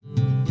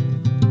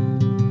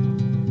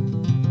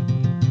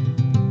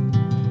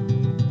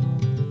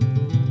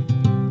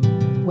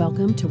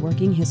Welcome to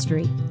Working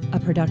History, a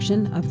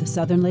production of the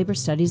Southern Labor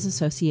Studies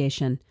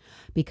Association.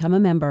 Become a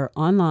member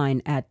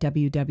online at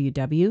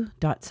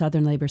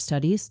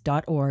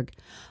www.southernlaborstudies.org.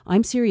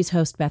 I'm series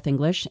host Beth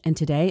English, and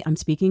today I'm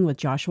speaking with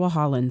Joshua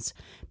Hollins,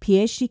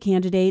 PhD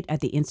candidate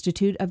at the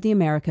Institute of the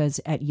Americas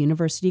at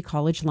University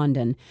College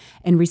London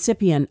and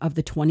recipient of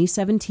the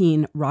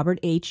 2017 Robert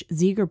H.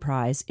 Zeger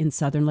Prize in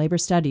Southern Labor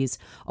Studies,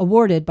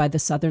 awarded by the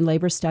Southern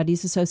Labor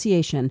Studies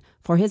Association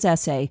for his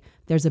essay,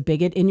 There's a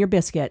Bigot in Your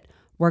Biscuit,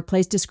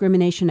 Workplace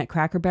Discrimination at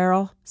Cracker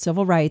Barrel,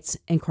 Civil Rights,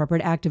 and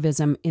Corporate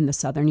Activism in the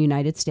Southern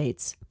United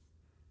States.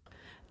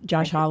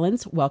 Josh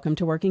Hollins, welcome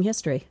to Working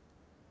History.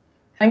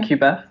 Thank you,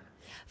 Beth.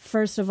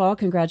 First of all,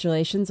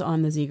 congratulations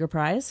on the Zeger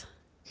Prize.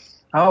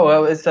 Oh,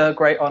 well, it's a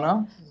great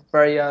honor.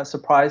 Very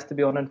surprised to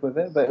be honored with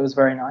it, but it was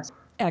very nice.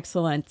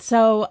 Excellent.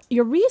 So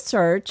your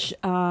research,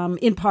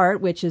 in part,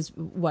 which is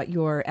what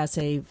your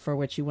essay for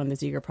which you won the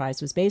Zeger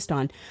Prize was based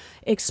on,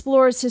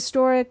 explores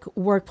historic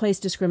workplace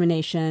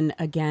discrimination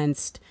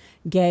against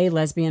gay,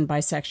 lesbian,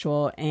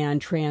 bisexual,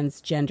 and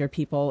transgender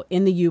people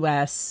in the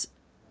U.S.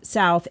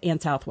 South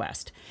and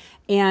Southwest,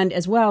 and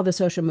as well the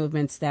social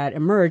movements that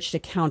emerged to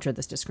counter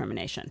this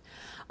discrimination.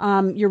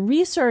 Your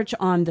research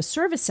on the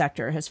service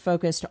sector has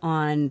focused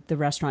on the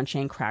restaurant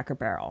chain Cracker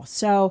Barrel.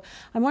 So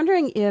I'm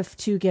wondering if,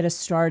 to get us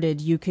started,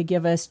 you could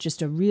give us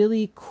just a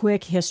really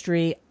quick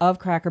history of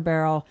Cracker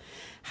Barrel,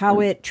 how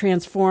it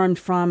transformed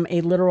from a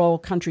literal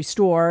country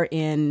store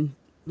in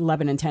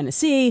Lebanon,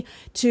 Tennessee,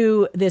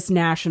 to this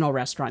national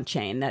restaurant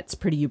chain that's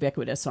pretty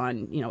ubiquitous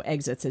on,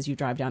 exits as you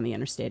drive down the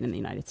interstate in the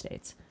United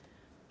States.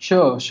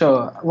 Sure.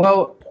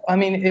 Well, I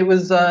mean, it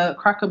was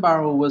Cracker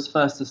Barrel was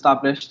first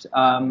established in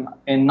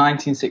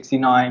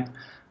 1969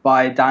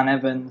 by Dan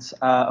Evans,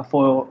 a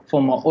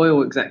former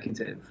oil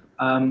executive,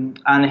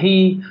 and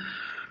he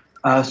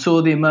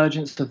saw the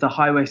emergence of the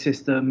highway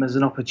system as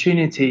an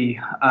opportunity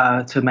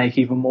to make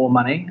even more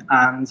money,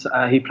 and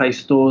he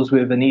placed stores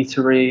with an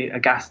eatery, a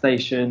gas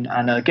station,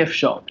 and a gift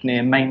shop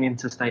near main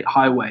interstate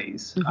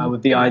highways,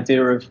 with the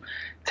idea of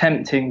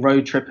tempting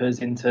road trippers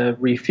into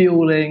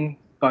refueling,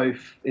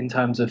 both in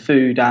terms of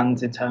food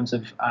and in terms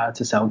of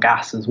to sell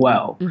gas as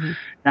well.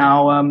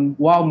 Now,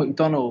 while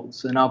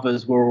McDonald's and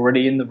others were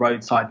already in the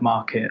roadside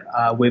market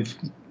with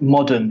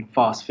modern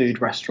fast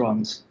food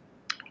restaurants,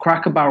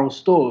 Cracker Barrel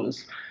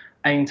stores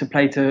aim to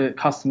play to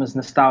customers'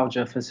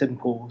 nostalgia for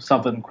simple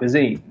Southern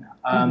cuisine.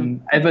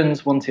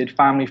 Evans wanted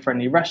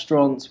family-friendly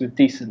restaurants with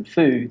decent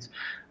food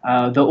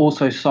that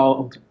also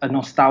sold a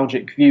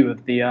nostalgic view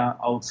of the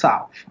Old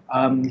South.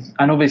 And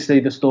obviously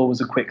the store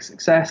was a quick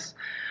success.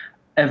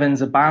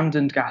 Evans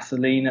abandoned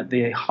gasoline at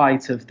the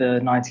height of the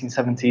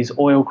 1970s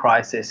oil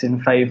crisis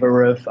in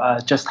favor of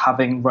just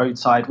having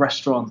roadside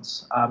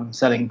restaurants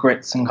selling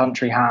grits and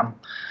country ham.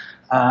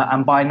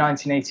 And by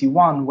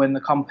 1981, when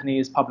the company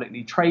is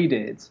publicly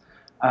traded,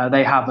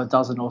 they have a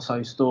dozen or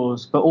so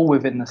stores, but all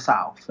within the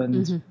South.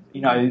 And,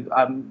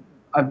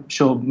 I'm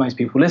sure most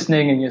people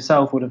listening and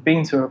yourself would have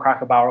been to a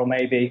Cracker Barrel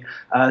maybe.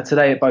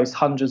 Today it boasts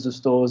hundreds of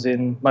stores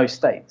in most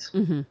states.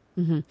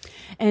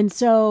 And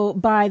so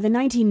by the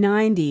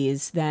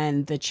 1990s,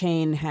 then the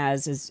chain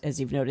has, as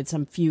you've noted,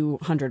 some few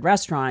hundred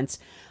restaurants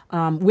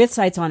with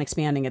sights on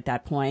expanding at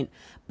that point.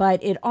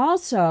 But it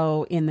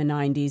also, in the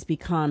 90s,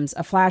 becomes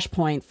a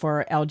flashpoint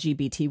for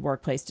LGBT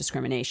workplace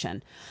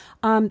discrimination.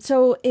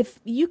 So if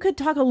you could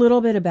talk a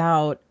little bit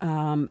about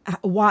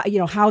why,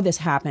 how this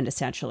happened,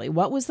 essentially.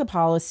 What was the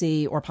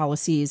policy or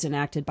policies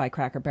enacted by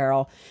Cracker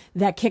Barrel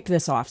that kicked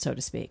this off, so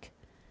to speak?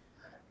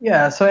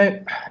 Yeah, so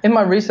in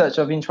my research,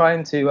 I've been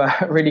trying to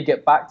really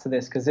get back to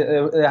this because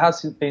there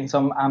has been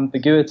some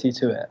ambiguity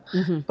to it.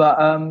 But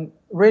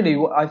really,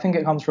 I think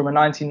it comes from a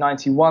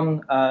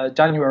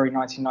January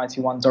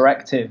 1991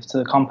 directive to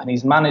the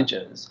company's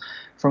managers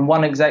from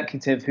one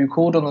executive who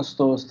called on the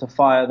stores to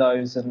fire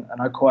those, and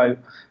I quote,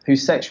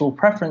 whose sexual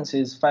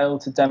preferences fail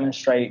to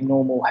demonstrate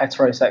normal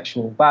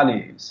heterosexual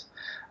values.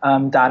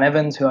 Dan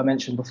Evans, who I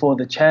mentioned before,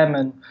 the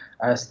chairman,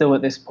 still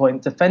at this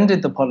point,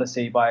 defended the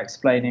policy by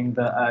explaining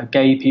that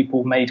gay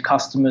people made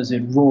customers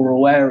in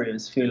rural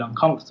areas feel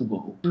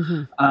uncomfortable.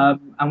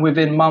 And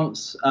within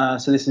months,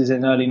 so this is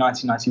in early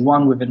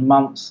 1991, within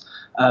months,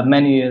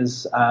 many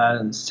as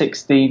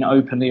 16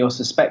 openly or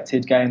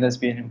suspected gay and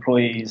lesbian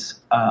employees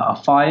are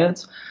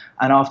fired.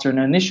 And after an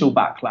initial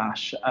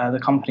backlash, the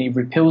company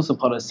repeals the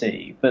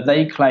policy, but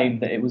they claim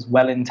that it was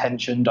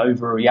well-intentioned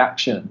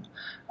overreaction.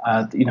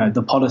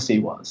 The policy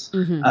was.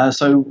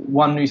 So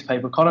one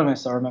newspaper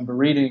columnist I remember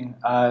reading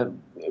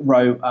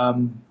wrote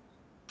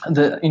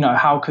that,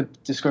 how could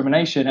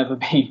discrimination ever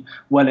be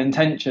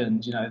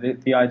well-intentioned?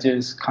 The idea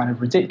is kind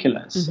of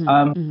ridiculous.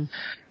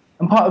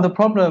 And part of the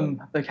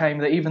problem became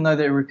that even though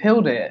they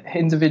repealed it,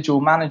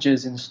 individual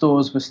managers in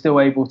stores were still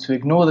able to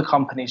ignore the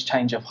company's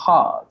change of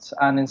heart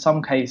and in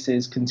some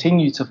cases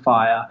continue to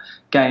fire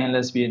gay and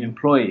lesbian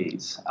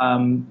employees.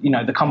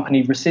 The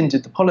company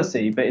rescinded the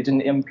policy, but it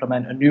didn't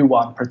implement a new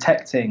one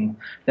protecting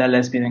their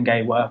lesbian and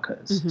gay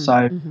workers.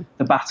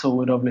 The battle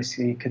would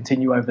obviously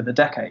continue over the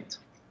decade.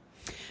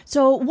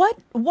 So what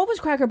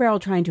was Cracker Barrel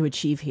trying to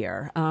achieve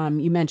here?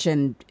 You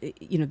mentioned,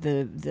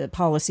 the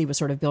policy was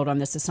sort of built on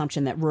this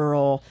assumption that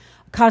rural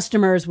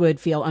customers would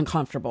feel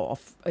uncomfortable,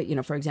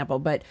 for example.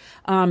 But,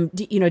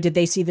 did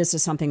they see this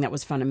as something that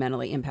was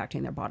fundamentally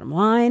impacting their bottom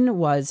line?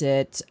 Was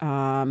it,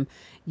 one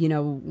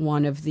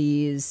of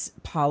these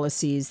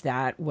policies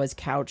that was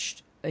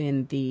couched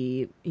in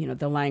the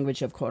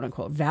language of quote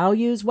unquote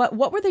values? What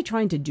were they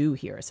trying to do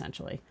here,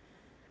 essentially?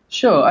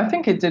 Sure, I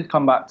think it did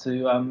come back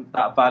to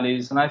that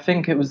values, and I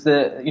think it was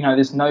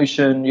this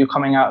notion. You're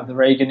coming out of the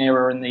Reagan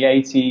era in the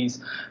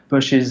 80s.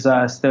 Bush is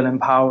still in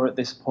power at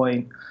this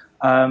point,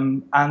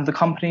 and the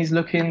company's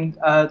looking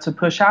to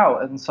push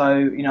out, and so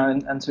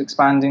and to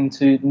expand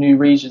into new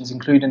regions,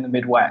 including the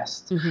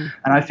Midwest. Mm-hmm.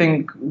 And I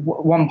think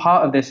one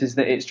part of this is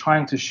that it's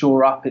trying to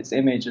shore up its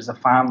image as a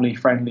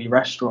family-friendly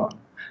restaurant.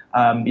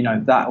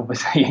 That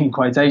obviously in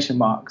quotation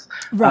marks,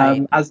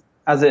 right?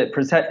 As it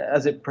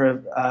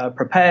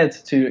prepared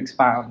to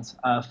expand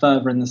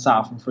further in the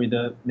South and through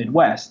the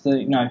Midwest.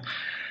 To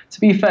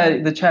be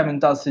fair, the chairman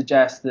does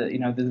suggest that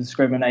the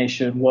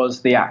discrimination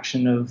was the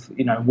action of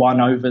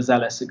one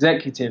overzealous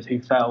executive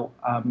who felt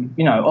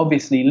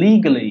obviously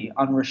legally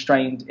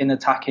unrestrained in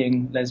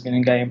attacking lesbian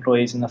and gay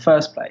employees in the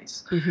first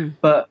place. Mm-hmm.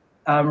 But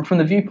from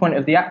the viewpoint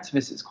of the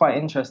activists, it's quite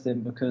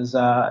interesting because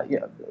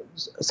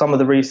some of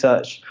the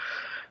research.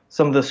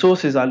 Some of the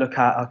sources I look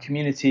at are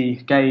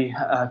gay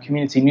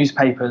community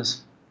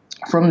newspapers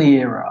from the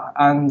era,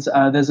 and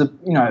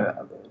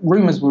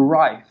rumors were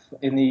rife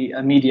in the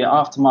immediate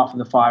aftermath of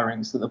the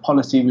firings that the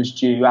policy was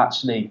due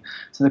actually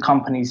to the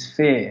company's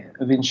fear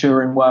of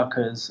insuring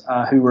workers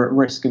who were at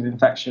risk of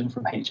infection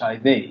from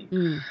HIV.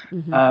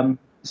 Mm-hmm.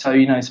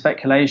 So,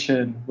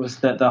 speculation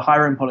was that the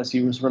hiring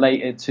policy was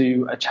related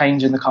to a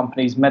change in the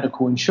company's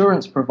medical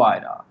insurance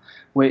provider,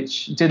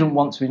 which didn't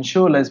want to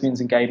insure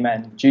lesbians and gay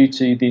men due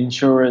to the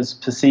insurer's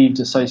perceived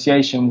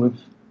association with,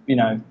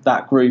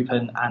 that group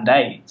and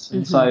AIDS.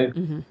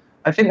 And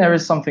I think there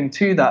is something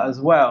to that as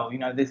well.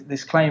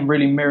 This claim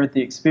really mirrored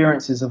the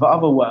experiences of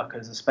other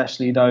workers,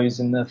 especially those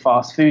in the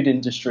fast food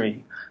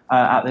industry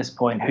at this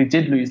point, who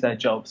did lose their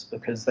jobs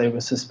because they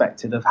were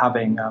suspected of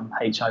having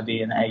HIV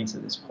and AIDS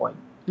at this point.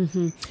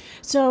 Mm-hmm.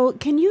 So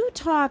can you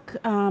talk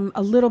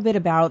a little bit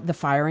about the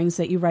firings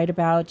that you write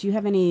about? Do you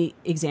have any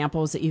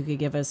examples that you could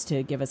give us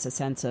to give us a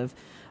sense of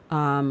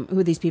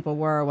who these people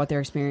were, what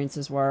their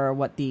experiences were,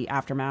 what the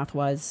aftermath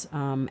was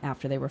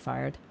after they were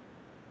fired?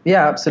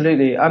 Yeah,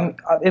 absolutely.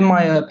 In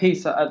my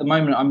piece at the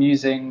moment, I'm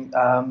using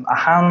a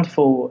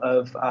handful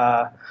of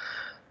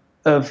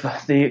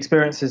the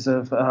experiences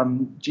of,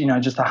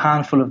 just a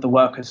handful of the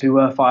workers who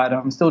were fired.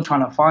 I'm still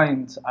trying to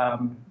find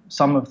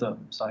some of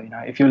them. So,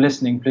 if you're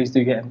listening, please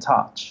do get in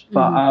touch.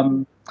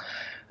 Mm-hmm.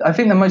 But I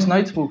think the most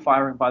notable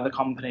firing by the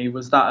company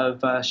was that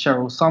of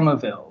Cheryl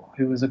Somerville,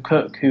 who was a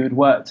cook who had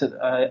worked at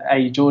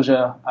a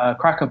Georgia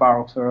Cracker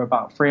Barrel for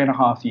about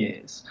 3.5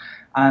 years.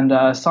 And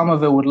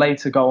Somerville would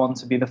later go on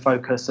to be the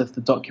focus of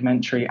the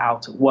documentary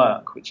Out at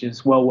Work, which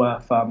is well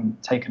worth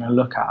taking a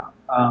look at.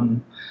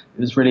 It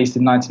was released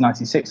in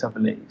 1996, I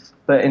believe.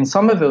 But in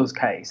Somerville's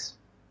case,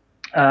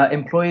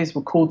 employees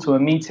were called to a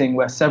meeting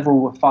where several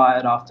were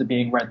fired after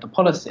being read the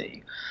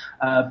policy.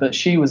 But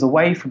she was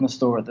away from the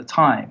store at the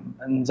time.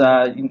 And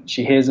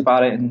she hears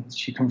about it and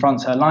she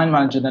confronts her line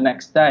manager the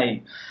next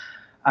day.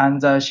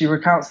 And she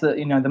recounts that,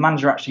 the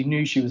manager actually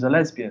knew she was a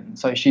lesbian.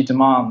 So she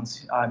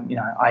demands,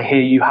 I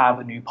hear you have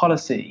a new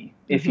policy.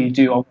 If you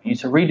do, I want you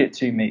to read it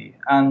to me.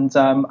 And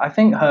I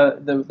think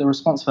the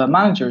response of her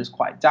manager is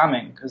quite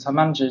damning, because her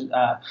manager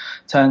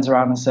turns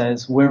around and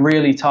says, we're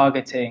really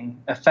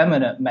targeting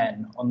effeminate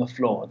men on the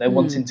floor. They're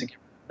wanting to get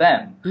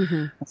them.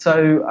 Mm-hmm.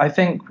 So I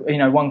think,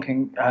 one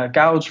can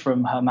gauge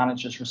from her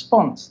manager's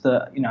response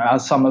that,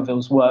 as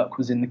Somerville's work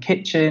was in the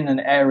kitchen, an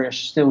area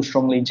still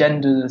strongly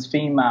gendered as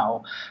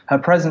female, her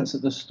presence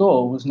at the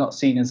store was not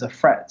seen as a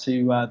threat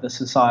to the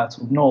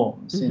societal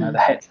norms, the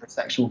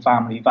heterosexual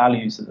family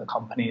values that the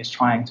company is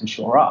trying to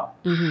shore up.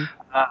 Mm-hmm.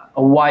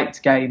 A white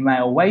gay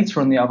male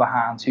waiter, on the other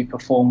hand, who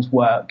performs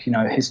work,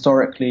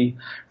 historically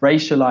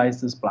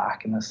racialized as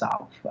black in the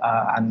South,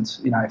 and,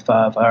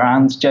 further,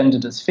 and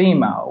gendered as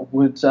female,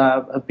 would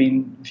have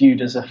been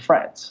viewed as a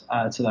threat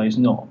to those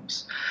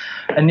norms.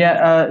 And yet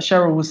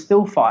Cheryl was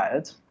still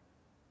fired,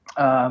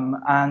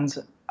 and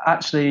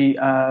actually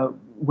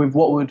with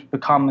what would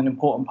become an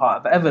important part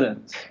of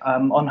evidence.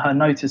 On her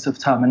notice of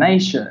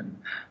termination,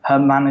 her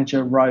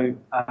manager wrote,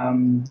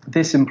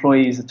 this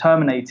employee is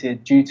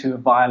terminated due to a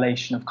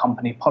violation of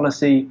company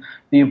policy.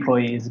 The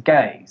employee is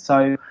gay.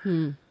 So,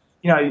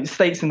 it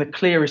states in the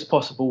clearest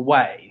possible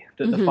way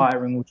that the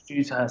firing was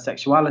due to her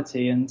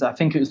sexuality. And I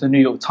think it was the New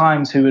York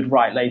Times who would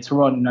write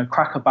later on,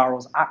 Cracker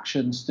Barrel's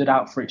action stood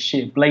out for its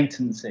sheer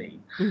blatancy.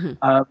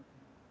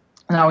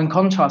 Now, in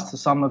contrast to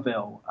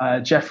Somerville,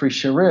 Jeffrey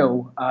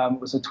Sherrill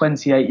was a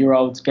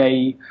 28-year-old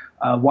gay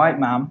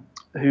white man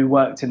who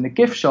worked in the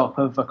gift shop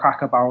of a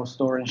Cracker Barrel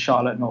store in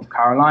Charlotte, North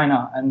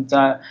Carolina. And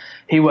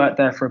he worked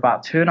there for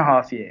about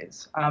 2.5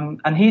 years.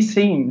 And he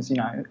seems,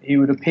 he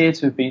would appear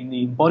to have been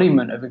the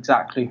embodiment of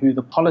exactly who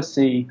the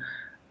policy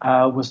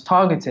was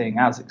targeting,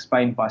 as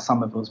explained by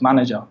Somerville's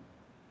manager,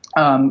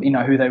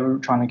 who they were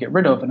trying to get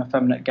rid of, an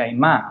effeminate gay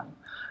man.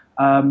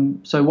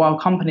 So while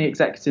company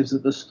executives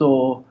at the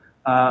store,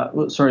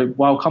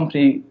 while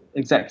company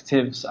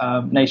executives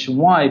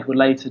nationwide were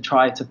later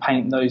tried to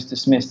paint those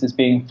dismissed as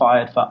being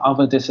fired for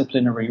other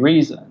disciplinary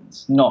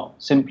reasons, not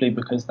simply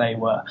because they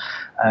were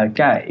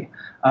gay,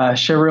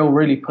 Sherrill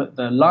really put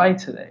the lie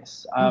to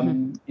this.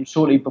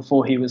 Shortly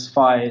before he was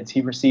fired,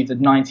 he received a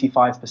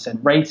 95%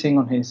 rating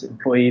on his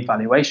employee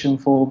evaluation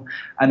form,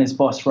 and his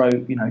boss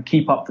wrote,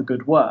 keep up the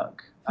good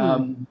work.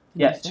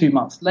 Yet 2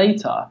 months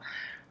later,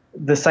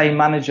 the same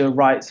manager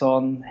writes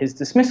on his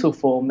dismissal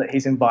form that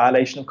he's in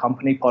violation of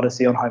company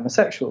policy on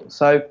homosexuals.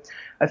 So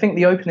I think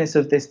the openness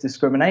of this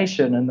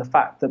discrimination and the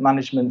fact that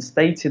management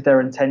stated their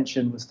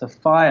intention was to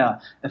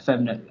fire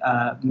effeminate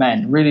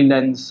men really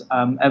lends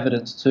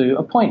evidence to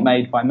a point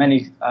made by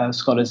many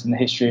scholars in the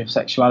history of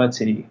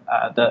sexuality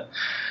that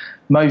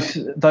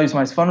those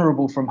most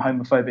vulnerable from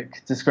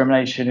homophobic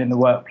discrimination in the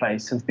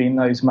workplace have been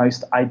those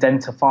most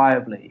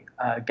identifiably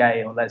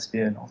gay or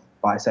lesbian or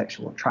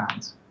bisexual or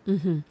trans.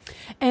 Mm-hmm.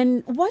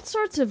 And what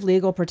sorts of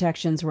legal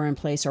protections were in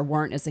place or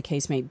weren't, as the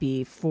case may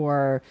be,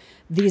 for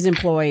these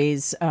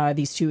employees,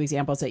 these two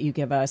examples that you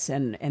give us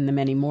and the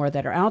many more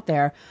that are out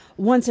there,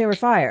 once they were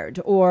fired,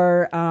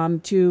 or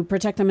to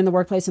protect them in the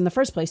workplace in the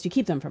first place to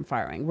keep them from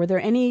firing? Were there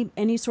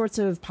any sorts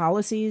of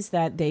policies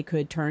that they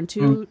could turn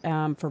to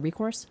for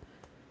recourse?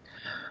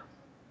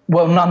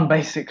 Well, none,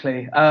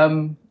 basically.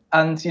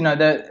 And,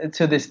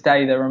 to this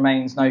day, there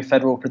remains no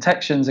federal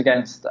protections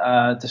against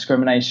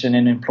discrimination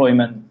in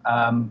employment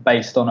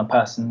based on a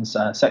person's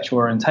sexual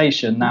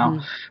orientation.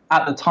 Now,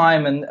 at the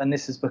time, and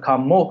this has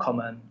become more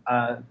common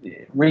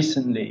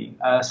recently,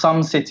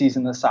 some cities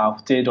in the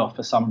South did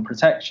offer some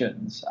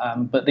protections,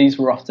 but these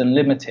were often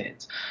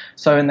limited.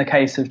 So in the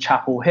case of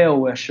Chapel Hill,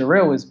 where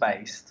Sherrill is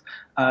based,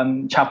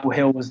 Chapel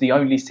Hill was the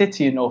only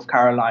city in North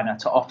Carolina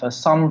to offer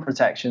some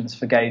protections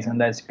for gays and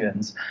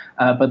lesbians,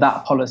 but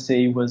that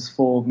policy was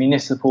for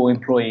municipal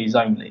employees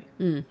only.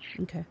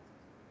 Okay.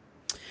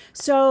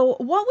 So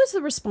what was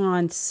the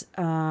response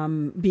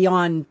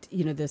beyond,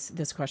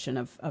 this question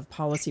of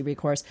policy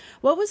recourse?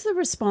 What was the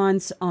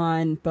response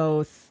on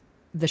both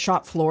the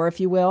shop floor, if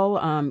you will,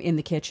 in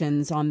the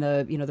kitchens, on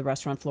the the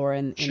restaurant floor,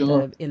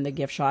 in the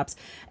gift shops,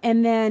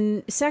 and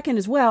then second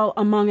as well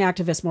among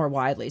activists more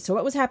widely? So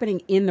what was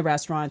happening in the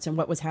restaurants and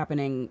what was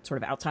happening sort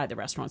of outside the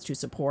restaurants to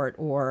support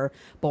or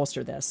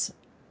bolster this?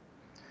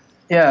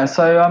 Yeah,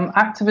 so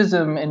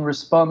activism in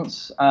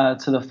response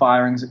to the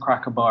firings at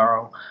Cracker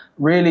Barrel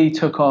really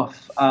took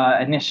off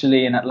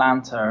initially in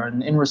Atlanta,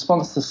 and in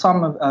response to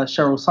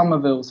Sherrill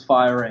Somerville's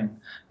firing,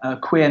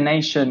 Queer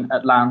Nation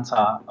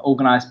Atlanta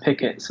organized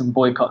pickets and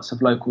boycotts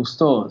of local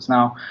stores.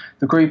 Now,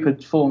 the group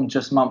had formed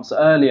just months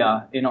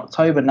earlier in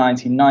October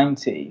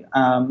 1990,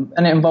 and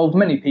it involved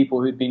many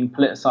people who'd been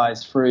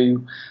politicized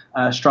through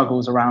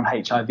struggles around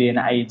HIV and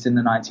AIDS in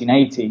the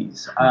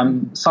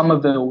 1980s.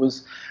 Somerville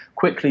was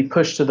quickly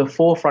pushed to the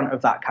forefront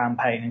of that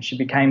campaign, and she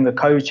became the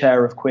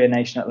co-chair of Queer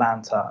Nation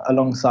Atlanta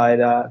alongside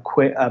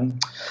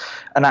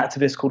an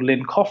activist called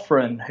Lynn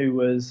Coffran, who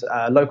was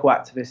a local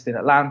activist in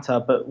Atlanta,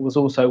 but was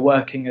also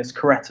working as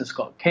Coretta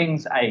Scott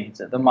King's aide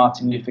at the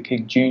Martin Luther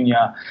King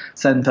Jr.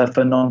 Center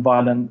for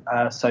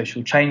Nonviolent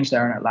Social Change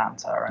there in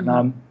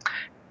Atlanta.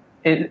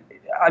 And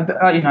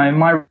in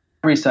my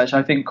research,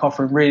 I think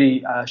Coffran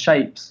really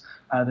shapes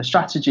the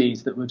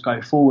strategies that would go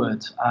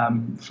forward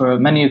for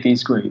many of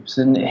these groups.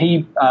 And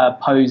he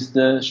posed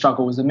the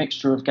struggle as a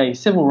mixture of gay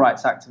civil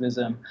rights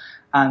activism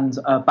and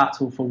a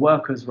battle for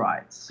workers'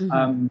 rights.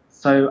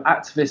 So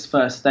activists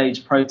first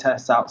staged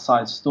protests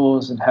outside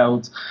stores and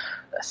held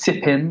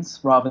sit-ins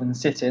rather than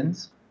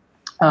sit-ins,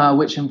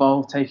 which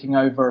involved taking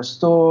over a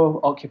store,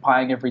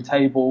 occupying every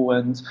table,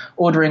 and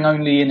ordering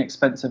only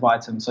inexpensive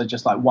items, so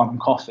just like one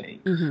coffee.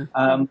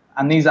 And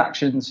these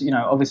actions,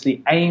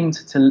 obviously aimed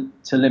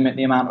to limit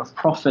the amount of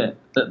profit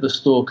that the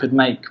store could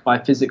make by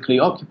physically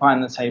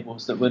occupying the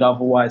tables that would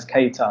otherwise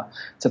cater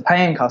to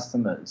paying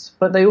customers.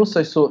 But they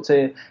also sought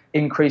to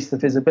increase the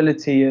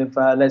visibility of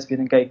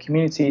lesbian and gay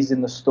communities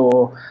in the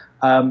store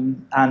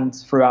and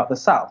throughout the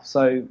South.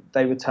 So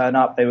they would turn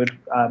up,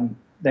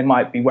 they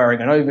might be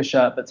wearing an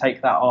overshirt, but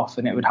take that off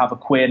and it would have a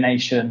Queer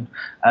Nation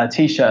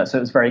t-shirt. So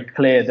it was very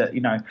clear that,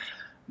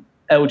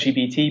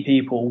 LGBT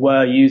people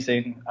were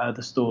using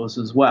the stores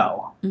as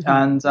well.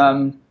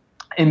 And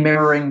in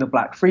mirroring the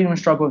Black freedom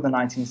struggle of the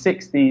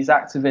 1960s,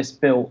 activists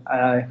built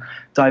a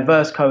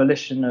diverse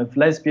coalition of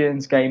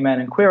lesbians, gay men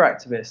and queer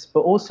activists,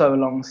 but also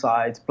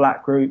alongside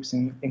Black groups,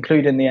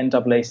 including the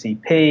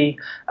NAACP,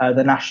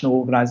 the National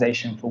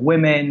Organization for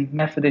Women,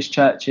 Methodist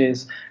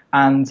churches,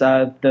 and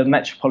the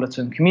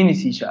Metropolitan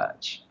Community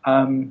Church.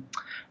 And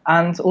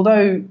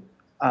although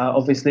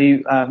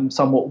obviously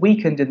somewhat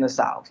weakened in the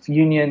South,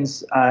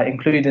 unions,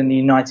 including the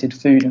United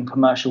Food and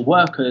Commercial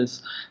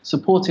Workers,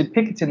 supported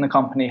picketing the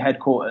company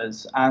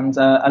headquarters, and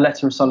a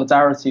letter of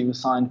solidarity was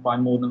signed by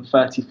more than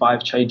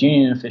 35 trade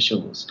union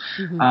officials.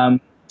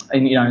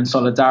 in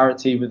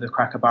solidarity with the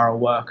Cracker Barrel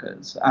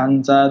workers.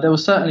 And there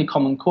was certainly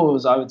common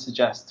cause, I would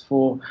suggest,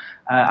 for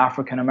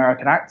African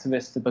American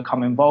activists to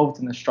become involved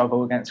in the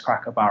struggle against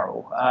Cracker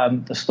Barrel.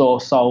 The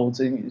store sold,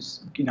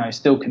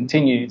 still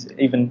continued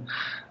even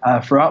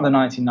throughout the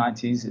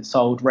 1990s. It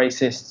sold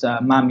racist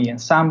Mammy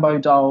and Sambo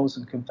dolls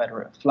and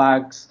Confederate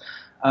flags.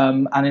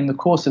 And in the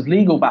course of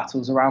legal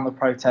battles around the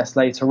protest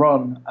later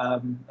on,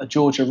 a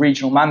Georgia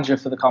regional manager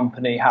for the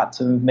company had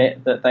to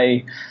admit that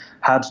they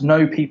had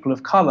no people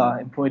of color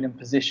employed in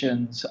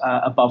positions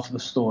above the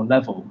store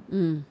level.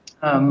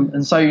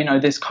 And so,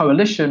 this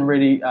coalition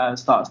really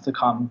starts to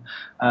come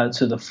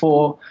to the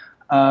fore.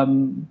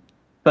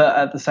 But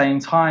at the same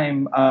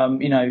time,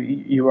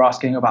 you were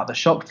asking about the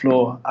shop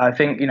floor. I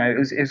think,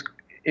 it's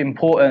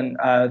important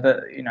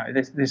that,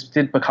 this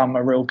did become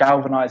a real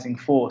galvanizing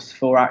force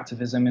for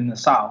activism in the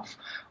South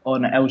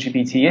on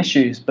LGBT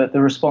issues. But the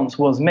response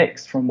was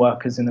mixed from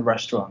workers in the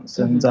restaurants.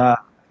 And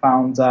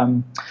found,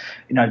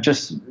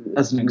 just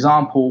as an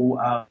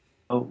example,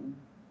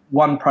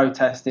 one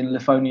protest in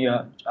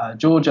Livonia,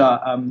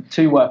 Georgia,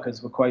 2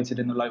 workers were quoted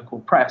in the local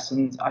press,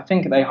 and I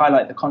think they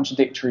highlight the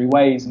contradictory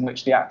ways in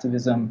which the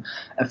activism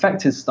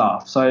affected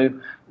staff. So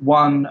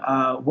one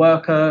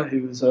worker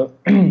who was a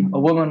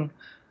woman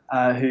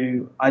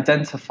who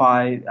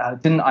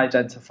didn't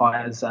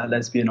identify as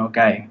lesbian or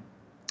gay.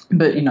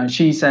 But,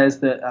 she says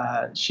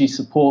that she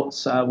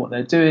supports what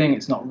they're doing.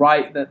 It's not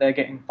right that they're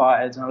getting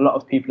fired, and a lot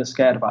of people are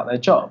scared about their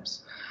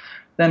jobs.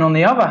 Then on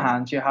the other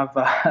hand, you have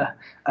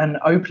an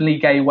openly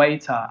gay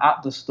waiter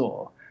at the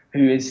store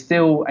who is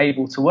still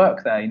able to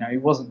work there. He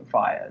wasn't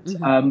fired.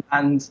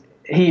 And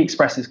he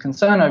expresses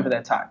concern over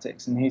their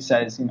tactics. And he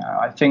says,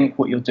 I think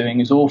what you're doing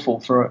is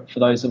awful for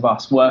those of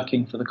us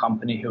working for the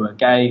company who are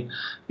gay.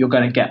 You're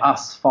going to get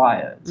us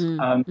fired.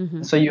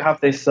 So you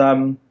have this,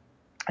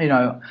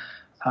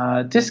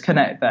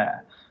 disconnect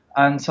there.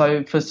 And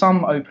so for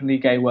some openly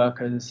gay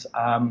workers,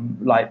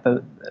 like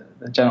the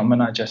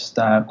gentleman I just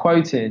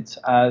quoted,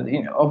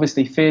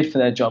 obviously feared for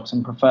their jobs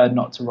and preferred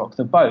not to rock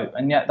the boat.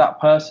 And yet that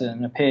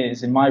person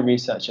appears, in my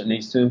research at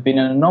least, to have been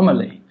an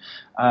anomaly,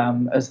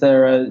 as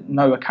there are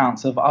no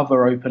accounts of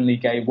other openly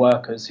gay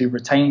workers who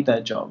retained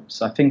their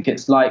jobs. I think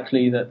it's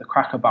likely that the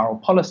Cracker Barrel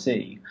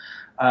policy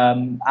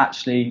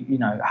actually,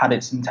 had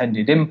its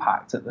intended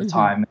impact at the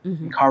time,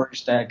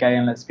 encouraged their gay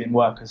and lesbian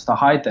workers to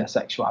hide their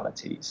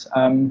sexualities.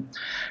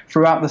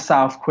 Throughout the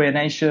South, Queer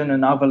Nation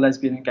and other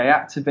lesbian and gay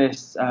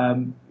activists,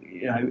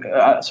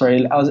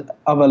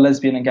 other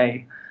lesbian and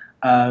gay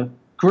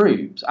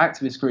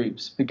activist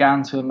groups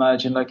began to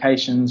emerge in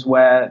locations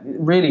where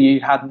really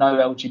you had no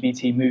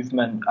LGBT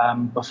movement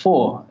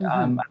before.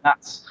 And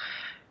that's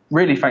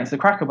really thanks to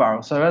Cracker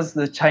Barrel. So as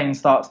the chain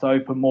starts to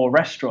open more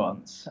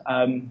restaurants,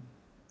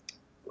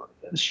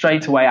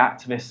 straight away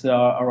activists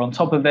are on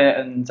top of it.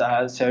 And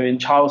so in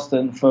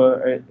Charleston,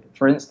 for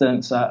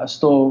instance, a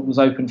store was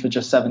open for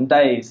just 7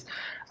 days,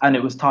 and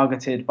it was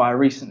targeted by a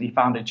recently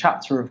founded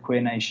chapter of Queer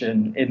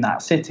Nation in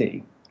that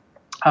city.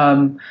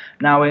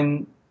 Now,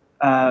 in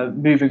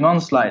moving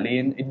on slightly,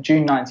 in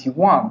June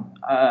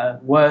 91,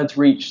 word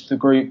reached the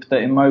group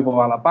that in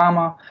Mobile,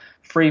 Alabama,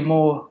 3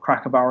 more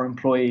Cracker Barrel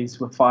employees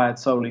were fired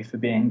solely for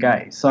being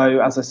gay.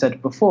 So, as I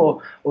said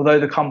before, although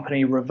the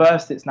company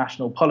reversed its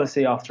national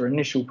policy after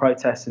initial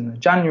protests in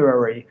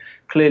January,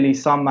 clearly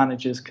some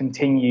managers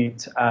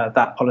continued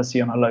that policy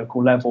on a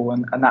local level,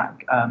 and that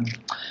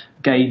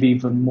gave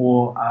even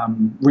more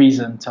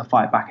reason to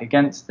fight back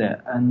against it.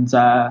 And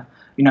the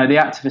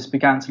activists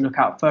began to look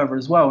out further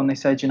as well, and they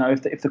said,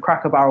 if the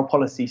Cracker Barrel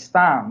policy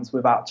stands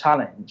without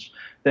challenge,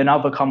 then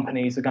other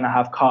companies are going to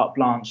have carte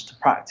blanche to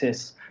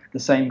practice the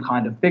same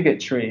kind of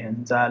bigotry.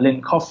 And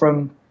Lynn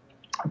Cothram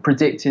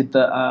predicted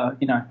that,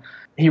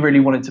 he really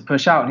wanted to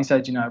push out. And he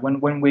said,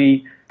 when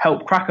we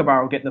help Cracker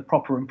Barrel get the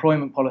proper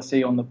employment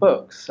policy on the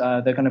books,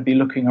 they're going to be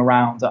looking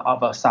around at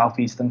other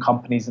Southeastern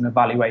companies and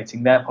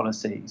evaluating their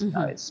policies.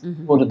 It's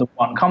ordered the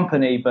one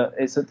company, but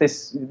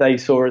they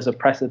saw as a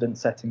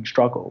precedent-setting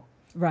struggle.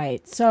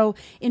 Right. So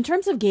in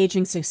terms of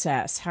gauging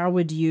success, how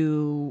would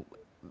you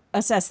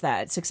assess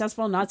that?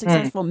 Successful, not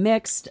successful,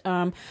 mixed?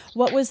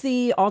 What was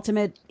the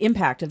ultimate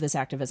impact of this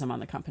activism on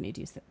the company,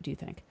 do you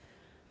think?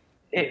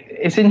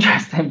 It's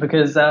interesting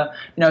because,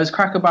 as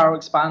Cracker Barrel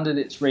expanded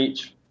its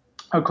reach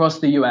across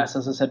the US,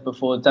 as I said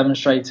before,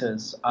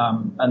 demonstrators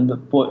and the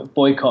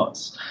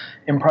boycotts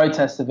in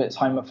protest of its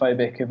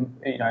homophobic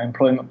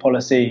employment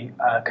policy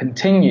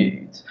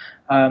continued.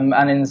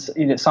 And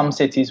in some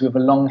cities with a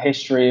long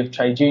history of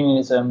trade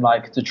unionism,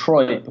 like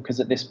Detroit, because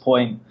at this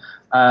point,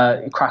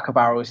 Cracker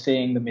Barrel is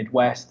seeing the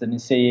Midwest and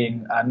is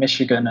seeing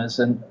Michigan as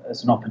an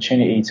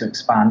opportunity to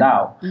expand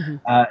out. In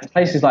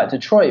places like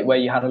Detroit, where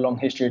you had a long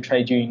history of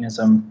trade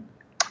unionism,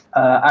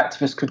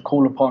 activists could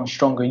call upon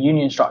stronger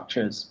union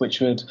structures, which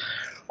would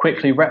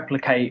quickly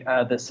replicate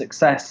the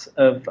success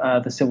of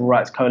the Civil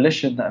Rights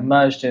Coalition that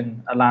emerged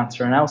in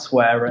Atlanta and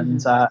elsewhere.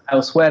 And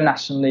elsewhere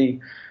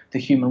nationally, The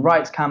Human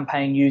Rights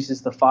Campaign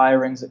uses the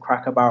firings at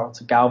Cracker Barrel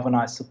to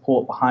galvanize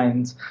support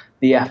behind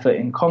the effort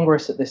in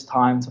Congress at this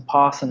time to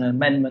pass an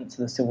amendment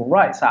to the Civil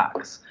Rights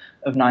Acts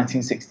of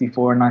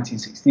 1964 and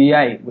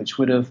 1968, which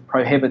would have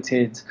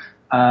prohibited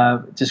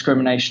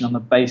discrimination on the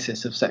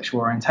basis of sexual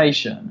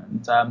orientation.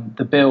 And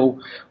the bill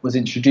was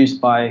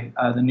introduced by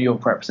the New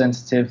York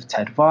representative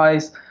Ted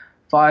Vise.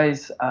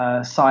 Vise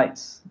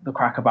cites the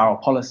Cracker Barrel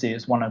policy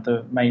as one of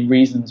the main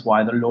reasons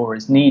why the law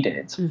is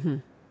needed. Mm-hmm.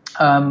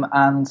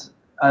 And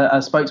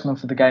a spokesman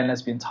for the Gay and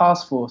Lesbian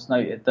Task Force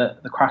noted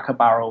that the Cracker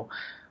Barrel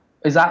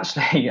is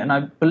actually, and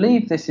I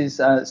believe this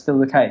is still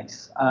the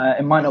case,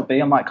 it might not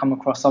be, I might come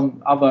across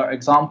some other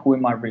example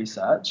in my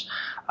research,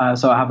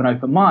 so I have an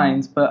open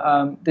mind,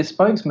 but this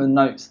spokesman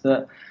notes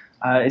that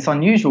it's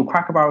unusual.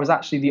 Cracker Barrel is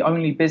actually the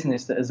only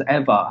business that has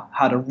ever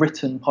had a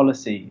written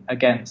policy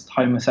against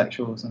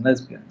homosexuals and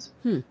lesbians.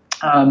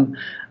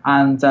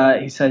 And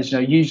he says,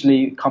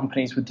 usually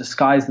companies would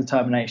disguise the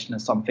termination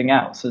as something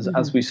else,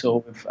 as we saw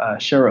with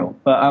Sherrill.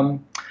 But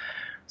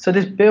so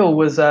this bill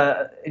was,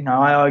 I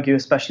argue,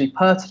 especially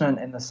pertinent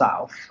in the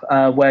South,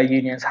 where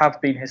unions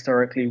have been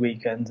historically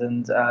weakened,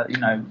 and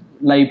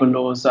labour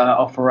laws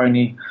offer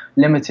only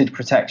limited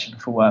protection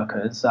for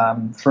workers.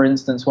 For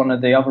instance, one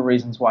of the other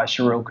reasons why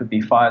Sherrill could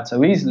be fired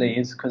so easily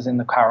is because in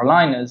the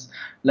Carolinas,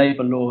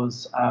 labour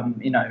laws,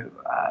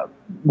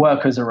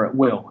 workers are at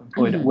will,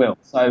 employed at will.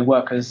 So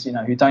workers,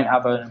 who don't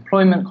have an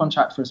employment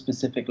contract for a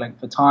specific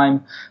length of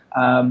time,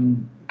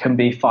 can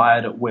be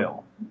fired at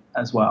will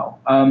as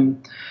well.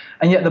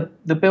 And yet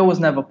the bill was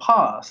never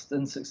passed,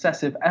 and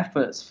successive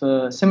efforts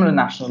for similar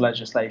national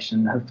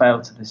legislation have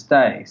failed to this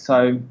day.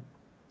 So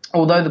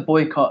although the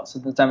boycotts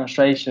and the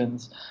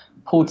demonstrations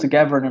pulled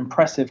together an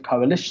impressive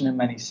coalition in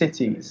many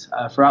cities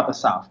throughout the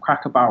South,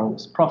 Cracker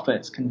Barrel's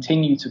profits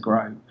continue to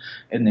grow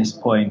in this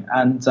point,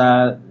 and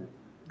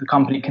the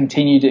company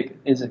continued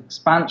its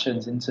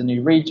expansions into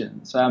new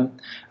regions.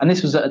 And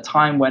this was at a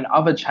time when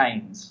other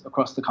chains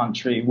across the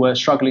country were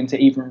struggling to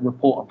even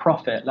report a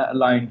profit, let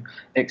alone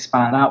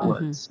expand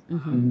outwards.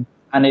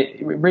 And it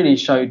really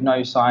showed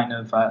no sign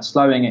of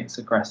slowing its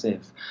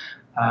aggressive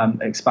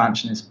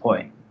expansionist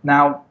point.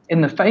 Now,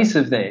 in the face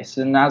of this,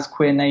 and as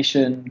Queer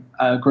Nation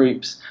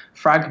groups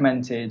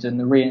fragmented and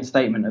the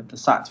reinstatement of the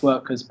sacked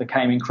workers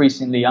became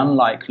increasingly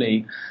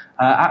unlikely,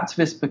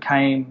 activists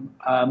became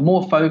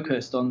more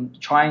focused on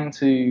trying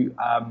to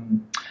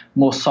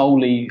more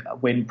solely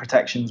win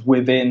protections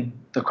within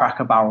the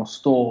Cracker Barrel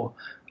store.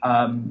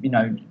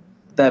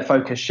 Their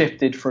focus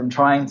shifted from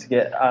trying to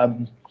get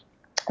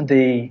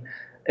the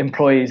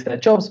employees their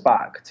jobs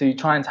back to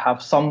trying to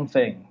have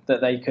something that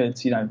they could,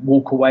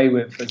 walk away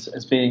with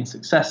as being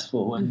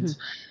successful. And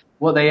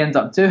what they end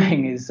up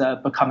doing is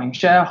becoming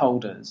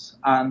shareholders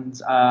and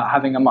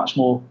having a much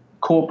more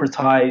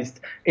corporatized,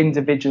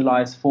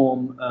 individualized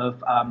form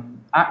of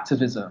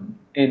activism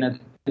in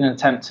an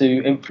attempt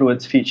to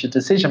influence future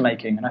decision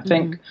making. And I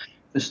think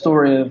the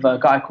story of a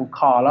guy called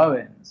Carl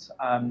Owens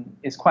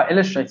is quite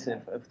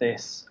illustrative of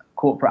this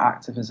corporate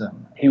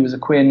activism. He was a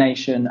Queer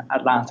Nation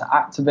Atlanta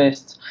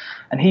activist,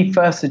 and he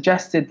first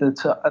suggested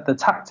the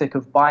tactic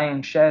of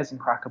buying shares in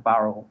Cracker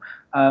Barrel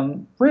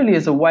really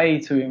as a way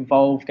to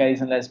involve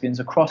gays and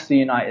lesbians across the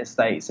United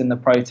States in the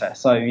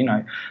protest. So,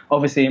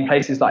 obviously in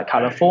places like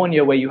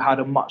California, where you had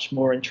a much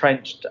more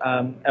entrenched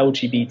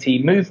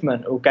LGBT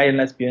movement or gay and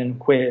lesbian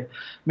queer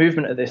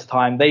movement at this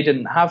time, they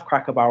didn't have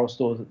Cracker Barrel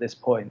stores at this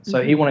point.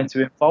 So he wanted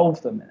to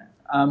involve them in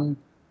it.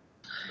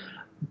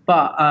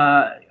 But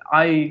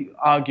I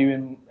argue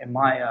in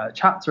my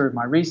chapter in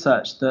my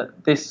research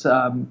that this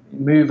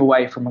move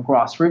away from a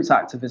grassroots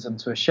activism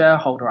to a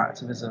shareholder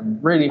activism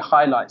really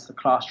highlights the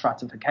class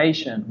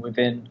stratification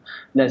within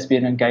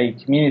lesbian and gay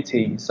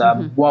communities.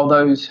 While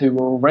those who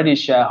were already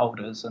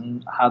shareholders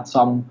and had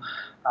some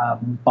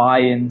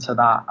buy-in to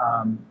that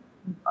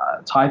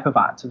type of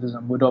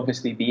activism would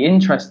obviously be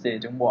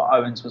interested in what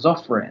Owens was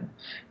offering,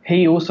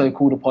 he also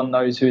called upon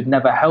those who had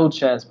never held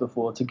shares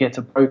before to get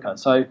a broker.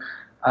 So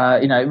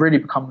it really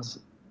becomes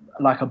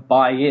like a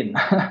buy-in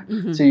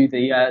to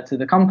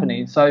the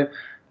company. So,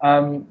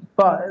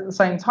 but at the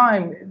same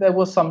time, there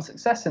was some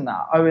success in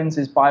that.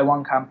 Owens's Buy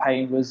One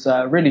campaign was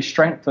really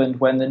strengthened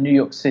when the New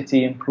York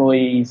City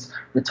employees'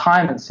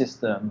 retirement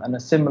system and a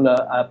similar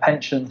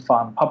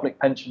public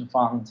pension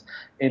fund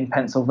in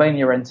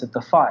Pennsylvania entered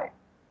the fight.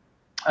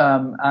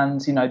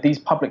 And these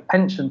public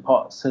pension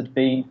pots had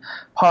been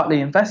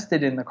partly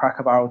invested in the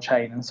Cracker Barrel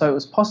chain, and so it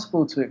was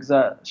possible to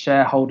exert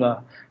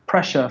shareholder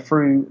pressure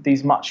through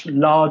these much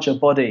larger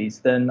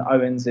bodies than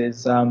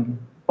Owens's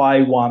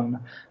Buy One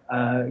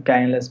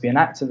gay and lesbian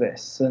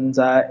activists. And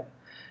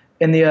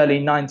in the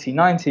early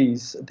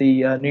 1990s,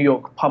 the New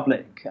York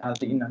Public,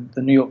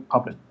 the New York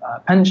Public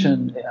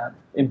Pension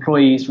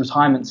Employees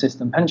Retirement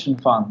System Pension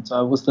Fund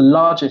was the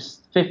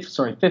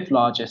fifth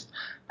largest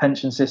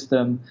pension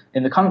system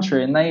in the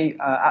country, and they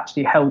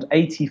actually held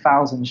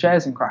 80,000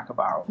 shares in Cracker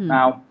Barrel.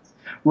 Now,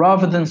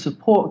 rather than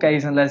support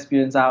gays and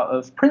lesbians out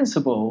of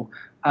principle,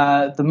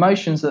 the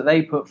motions that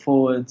they put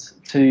forward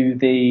to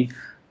the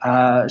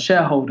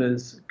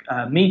shareholders'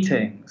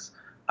 meetings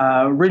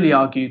really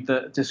argued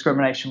that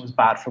discrimination was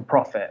bad for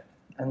profit.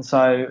 And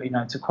so,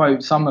 to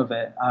quote some of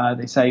it,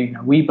 they say,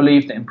 we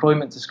believe that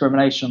employment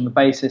discrimination on the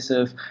basis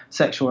of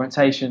sexual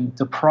orientation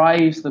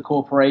deprives the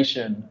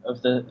corporation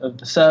of the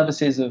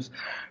services of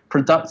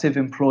productive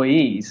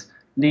employees,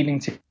 leading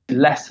to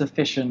less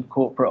efficient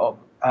corporate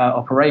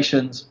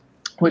operations,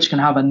 which can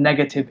have a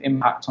negative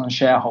impact on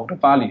shareholder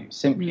value.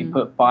 Simply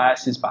put,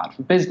 bias is bad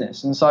for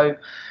business. And so,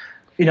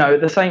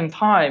 at the same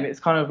time, it's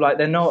kind of like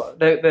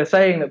they're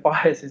saying that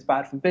bias is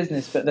bad for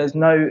business, but there's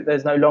no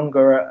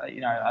longer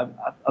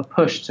a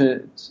push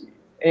to.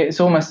 It's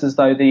almost as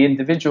though the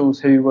individuals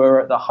who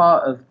were at the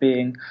heart of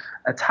being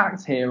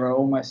attacked here are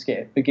almost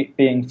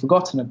being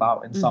forgotten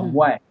about in some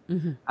way,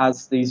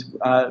 as these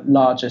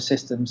larger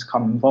systems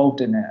come involved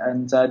in it.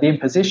 And the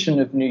imposition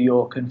of New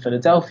York and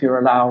Philadelphia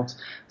allowed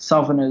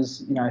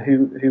Southerners,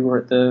 who were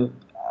at the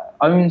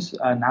owned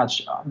and had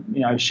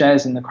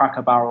shares in the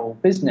Cracker Barrel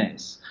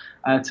business,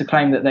 to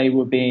claim that they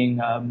were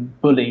being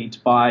bullied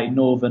by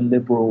Northern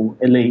liberal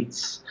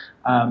elites,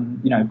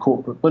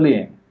 corporate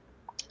bullying.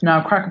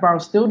 Now, Cracker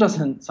Barrel still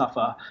doesn't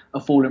suffer a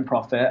fall in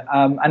profit,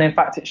 and in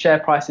fact, its share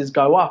prices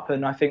go up.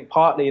 And I think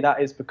partly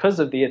that is because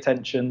of the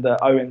attention that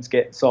Owens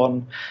gets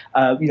on,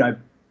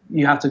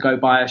 you have to go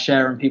buy a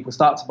share, and people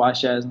start to buy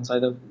shares, and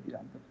so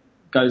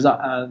goes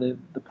up.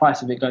 The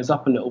price of it goes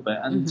up a little bit,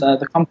 and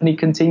the company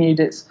continued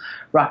its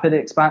rapid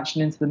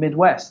expansion into the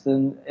Midwest.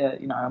 And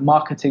a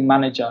marketing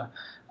manager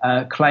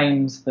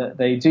claims that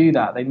they do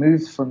that. They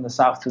moved from the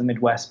South to the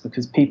Midwest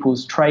because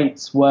people's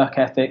traits, work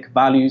ethic,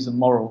 values, and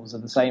morals are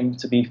the same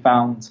to be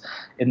found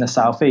in the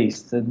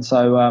Southeast. And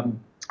so,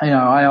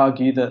 I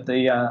argue that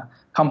the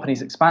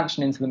company's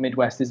expansion into the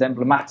Midwest is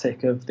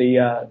emblematic of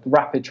the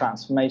rapid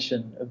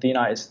transformation of the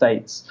United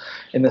States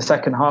in the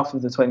second half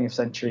of the 20th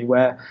century,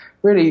 where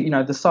really,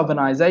 the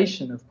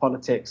Southernization of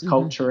politics,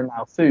 culture, and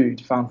now food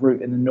found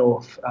root in the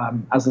North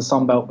as the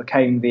Sun Belt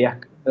became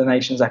the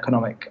nation's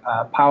economic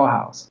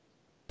powerhouse.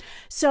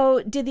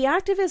 So did the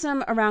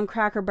activism around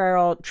Cracker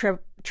Barrel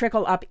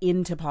trickle up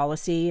into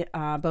policy,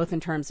 both in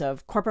terms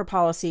of corporate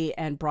policy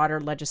and broader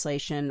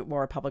legislation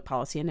or public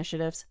policy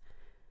initiatives?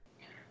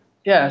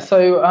 Yeah,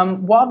 so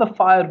while the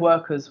fired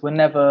workers were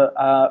never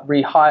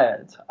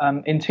rehired,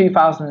 in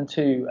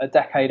 2002, a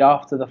decade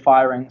after the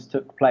firings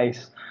took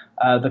place,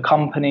 the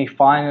company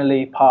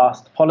finally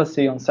passed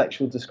policy on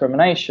sexual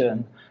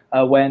discrimination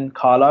when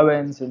Carl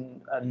Owens and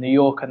New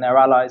York and their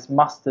allies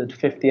mustered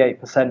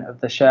 58%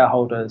 of the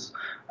shareholders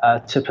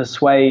to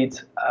persuade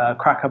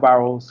Cracker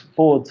Barrel's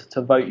board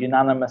to vote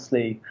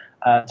unanimously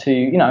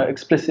to,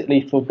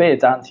 explicitly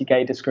forbid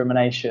anti-gay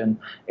discrimination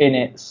in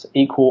its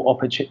equal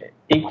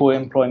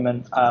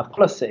employment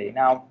policy.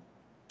 Now,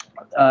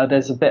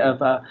 there's a bit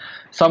of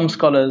some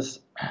scholars,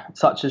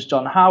 such as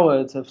John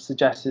Howard, have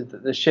suggested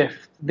that this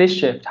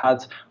shift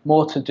had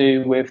more to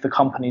do with the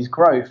company's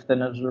growth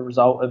than as a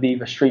result of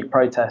either street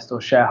protest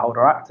or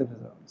shareholder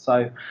activism.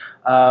 So,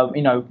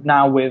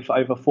 now with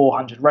over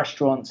 400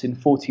 restaurants in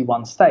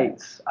 41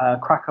 states,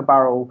 Cracker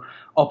Barrel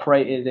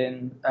operated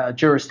in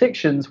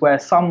jurisdictions where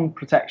some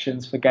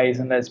protections for gays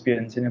and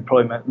lesbians in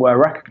employment were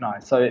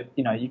recognized. So,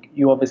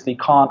 you obviously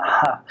can't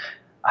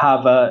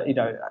have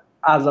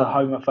as a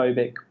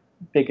homophobic,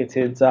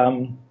 bigoted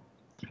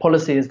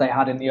policy as they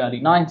had in the early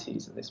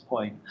 90s at this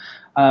point.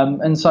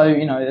 And so,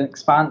 an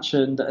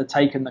expansion that had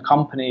taken the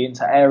company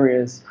into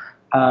areas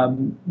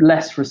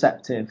less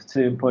receptive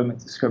to employment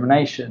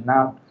discrimination.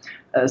 Now,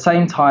 at the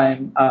same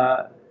time,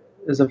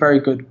 there's a very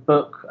good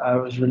book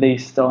was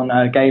released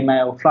on gay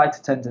male flight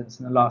attendants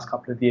in the last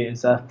couple of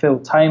years, Phil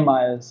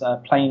Taymeyer's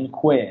Plain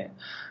Queer.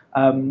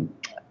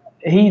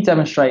 He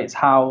demonstrates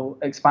how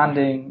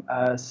expanding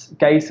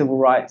gay civil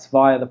rights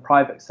via the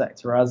private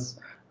sector, as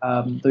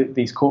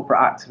these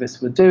corporate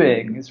activists were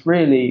doing, is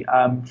really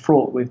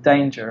fraught with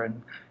danger.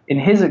 And in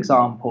his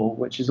example,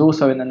 which is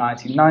also in the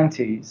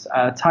 1990s,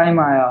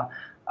 Taymeyer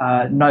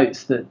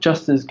notes that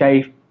just as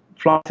gay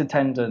flight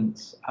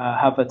attendants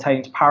have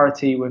attained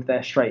parity with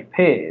their straight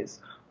peers,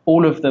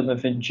 all of them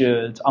have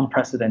endured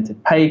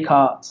unprecedented pay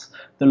cuts,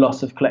 the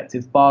loss of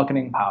collective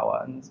bargaining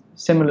power. And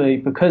similarly,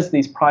 because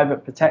these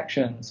private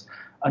protections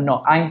are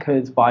not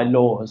anchored by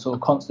laws or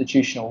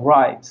constitutional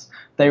rights,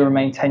 they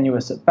remain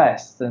tenuous at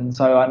best. And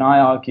I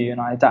argue,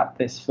 and I adapt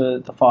this for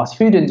the fast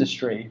food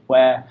industry,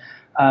 where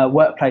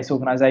workplace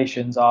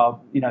organizations are,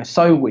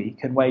 so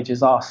weak and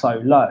wages are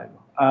so low.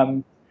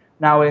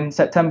 Now, in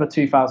September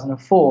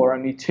 2004,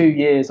 only 2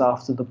 years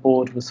after the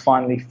board was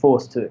finally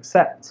forced to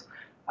accept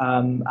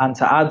and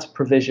to add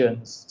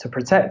provisions to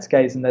protect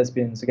gays and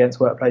lesbians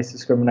against workplace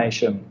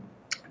discrimination,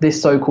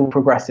 this so-called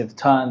progressive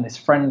turn, this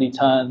friendly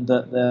turn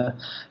that the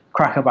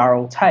Cracker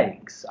Barrel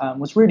takes,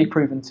 was really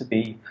proven to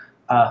be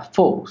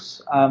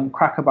false.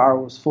 Cracker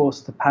Barrel was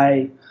forced to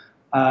pay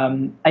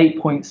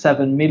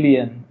 $8.7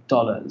 million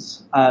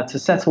to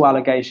settle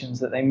allegations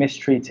that they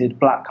mistreated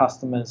black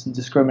customers and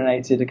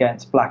discriminated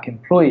against black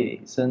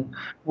employees. And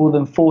more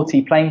than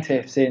 40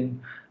 plaintiffs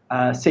in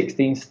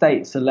 16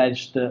 states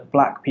alleged that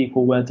black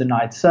people were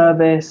denied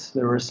service,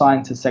 they were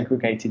assigned to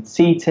segregated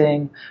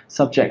seating,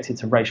 subjected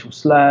to racial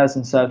slurs,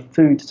 and served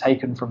food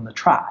taken from the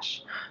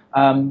trash.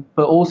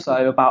 But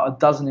also about a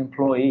dozen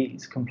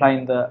employees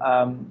complained that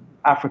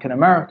African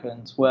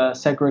Americans were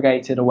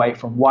segregated away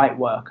from white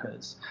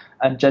workers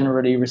and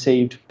generally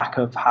received back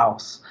of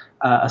house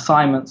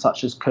assignments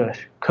such as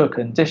cook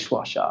and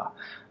dishwasher.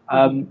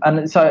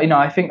 And so,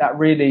 I think that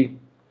really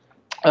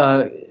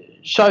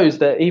shows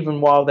that even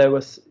while there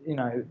was,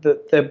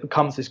 that there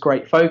becomes this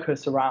great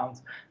focus around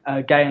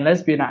gay and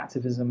lesbian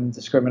activism and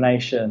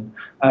discrimination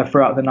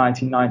throughout the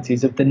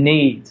 1990s, of the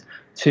need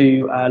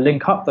to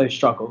link up those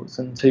struggles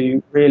and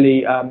to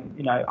really,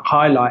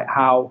 highlight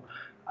how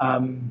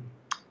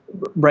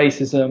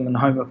racism and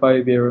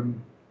homophobia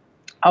and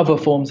other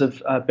forms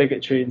of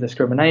bigotry and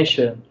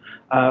discrimination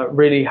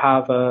really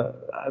have a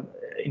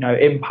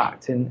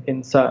impact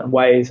in certain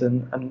ways,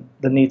 and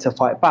the need to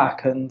fight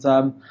back. And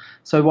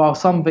so while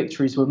some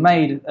victories were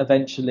made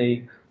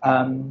eventually,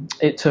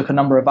 it took a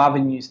number of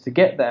avenues to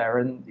get there,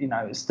 and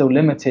it's still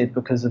limited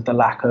because of the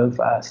lack of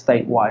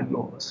statewide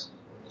laws.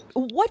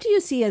 What do you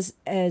see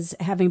as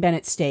having been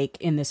at stake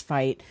in this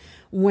fight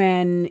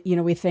when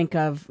we think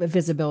of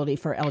visibility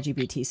for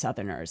LGBT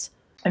Southerners?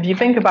 If you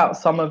think about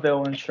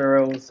Somerville and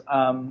Sherrill's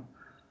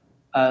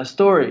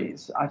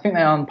stories, I think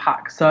they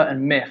unpack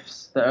certain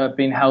myths that have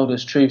been held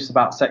as truths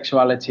about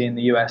sexuality in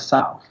the US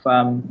South.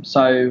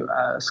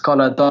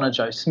 Scholar Donna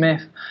Jo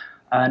Smith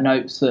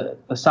notes that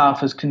the South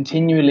has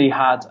continually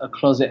had a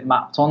closet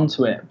mapped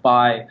onto it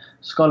by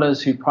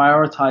scholars who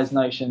prioritize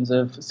notions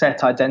of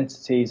set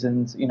identities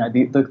and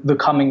the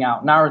coming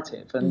out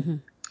narrative.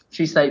 And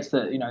she states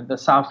that the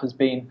South has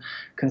been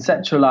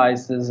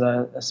conceptualized as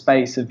a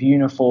space of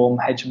uniform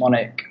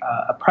hegemonic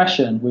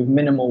oppression with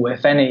minimal,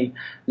 if any,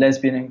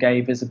 lesbian and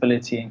gay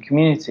visibility in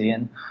community.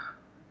 And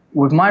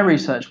with my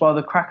research, while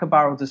the Cracker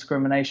Barrel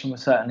discrimination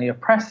was certainly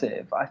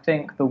oppressive, I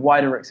think the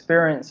wider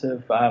experience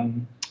of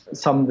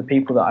some of the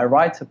people that I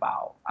write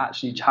about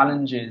actually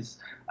challenges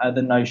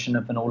the notion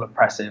of an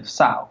all-oppressive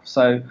South.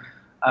 So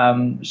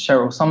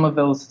Cheryl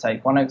Somerville, to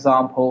take one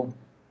example,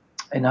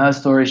 in her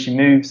story, she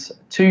moves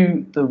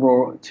to a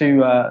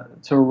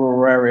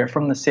rural area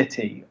from the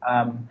city,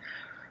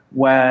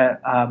 where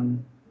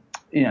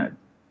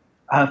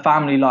her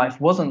family life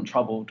wasn't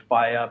troubled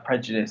by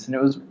prejudice, and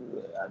it was.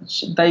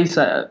 They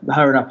say,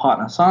 her and her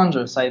partner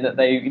Sandra say that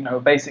they were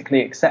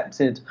basically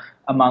accepted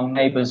among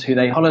neighbours who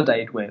they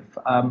holidayed with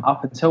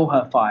up until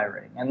her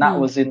firing, and that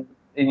was in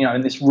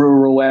this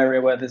rural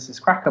area where there's this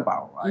Cracker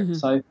Barrel, right?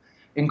 So,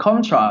 in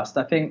contrast,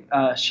 I think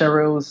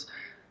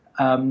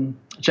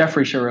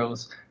Jeffrey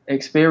Sherrill's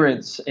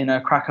experience in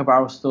a Cracker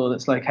Barrel store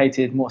that's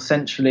located more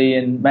centrally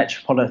in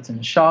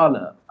metropolitan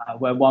Charlotte,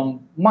 where one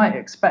might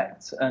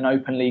expect an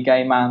openly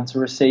gay man to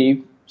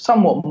receive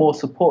somewhat more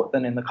support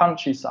than in the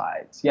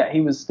countryside, yet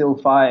he was still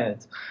fired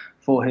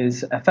for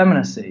his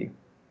effeminacy.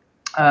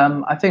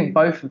 I think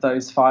both of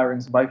those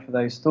firings, both of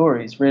those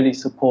stories really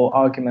support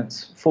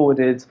arguments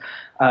forwarded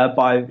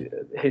by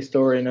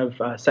historian of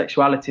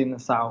sexuality in the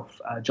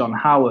South, John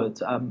Howard,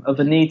 of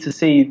a need to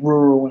see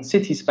rural and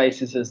city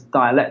spaces as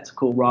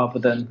dialectical rather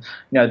than,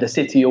 the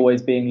city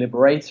always being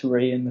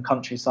liberatory and the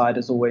countryside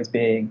as always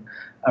being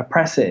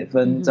oppressive.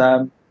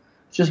 And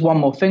just one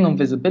more thing on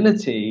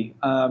visibility.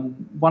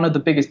 One of the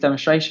biggest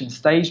demonstrations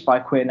staged by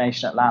Queer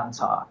Nation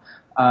Atlanta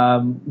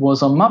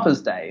was on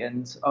Mother's Day.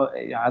 And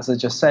as I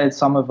just said,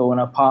 Somerville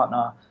and her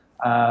partner,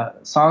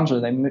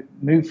 Sandra, they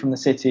moved from the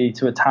city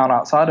to a town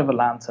outside of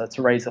Atlanta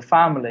to raise a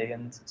family.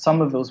 And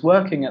Somerville's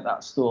working at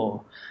that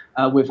store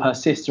with her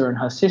sister and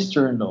her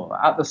sister-in-law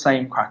at the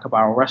same Cracker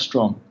Barrel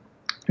restaurant.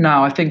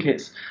 Now, I think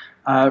it's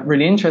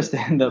really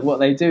interesting that what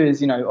they do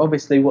is,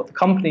 obviously what the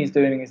company is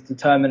doing is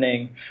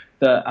determining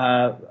that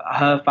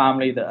her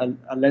family, that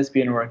a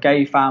lesbian or a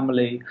gay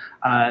family,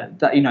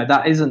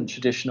 that isn't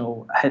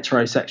traditional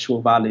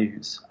heterosexual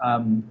values.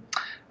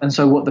 And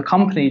so what the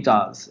company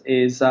does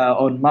is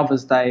on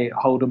Mother's Day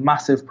hold a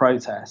massive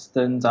protest,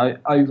 and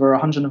over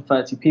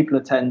 130 people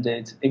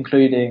attended,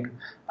 including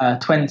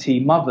 20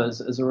 mothers,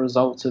 as a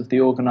result of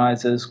the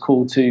organisers'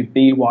 call to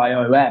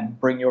BYOM,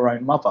 Bring Your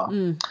Own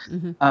Mother.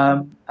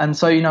 And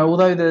so,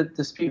 although the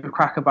dispute with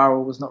Cracker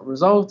Barrel was not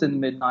resolved in the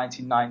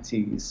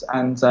mid-1990s,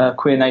 and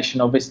Queer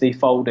Nation obviously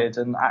folded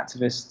and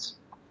activists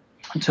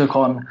took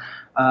on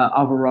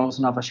other roles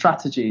and other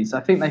strategies,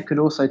 I think they could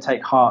also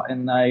take heart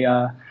in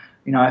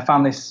I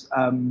found this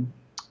April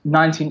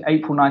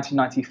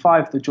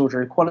 1995, the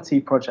Georgia Equality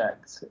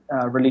Project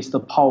released a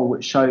poll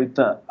which showed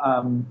that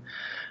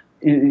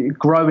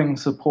growing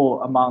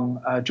support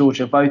among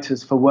Georgia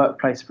voters for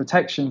workplace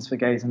protections for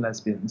gays and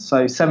lesbians.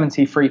 So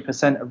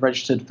 73% of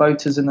registered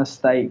voters in the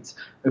state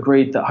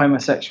agreed that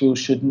homosexuals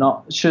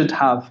should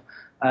have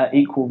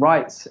equal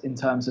rights in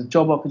terms of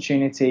job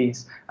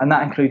opportunities, and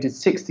that included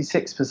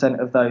 66%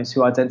 of those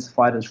who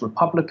identified as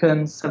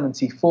Republicans,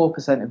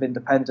 74% of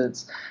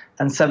independents,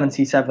 and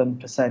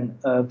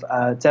 77%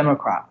 of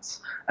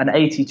Democrats. And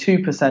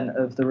 82%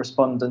 of the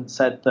respondents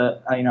said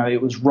that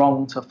it was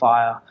wrong to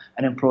fire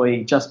an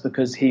employee just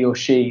because he or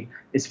she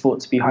is thought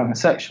to be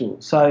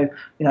homosexual. So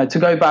to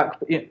go back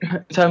in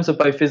terms of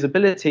both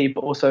visibility,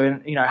 but also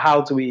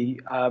how do we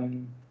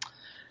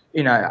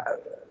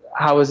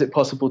how is it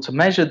possible to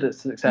measure the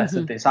success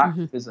of this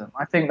activism?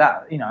 I think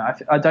that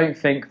I don't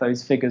think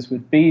those figures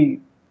would be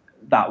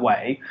that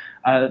way,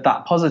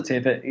 that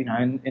positive,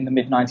 in the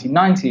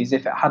mid-1990s,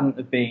 if it hadn't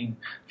have been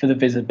for the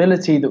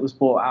visibility that was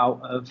brought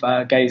out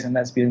of gays and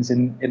lesbians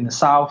in the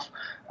South,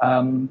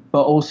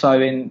 but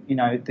also in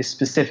this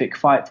specific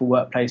fight for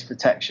workplace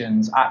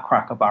protections at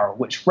Cracker Barrel,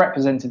 which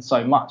represented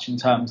so much in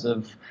terms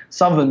of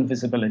Southern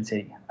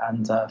visibility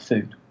and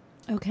food.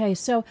 Okay,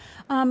 so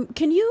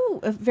can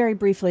you very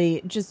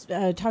briefly just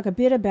talk a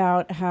bit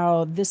about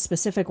how this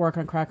specific work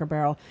on Cracker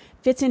Barrel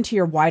fits into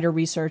your wider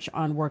research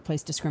on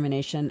workplace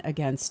discrimination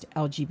against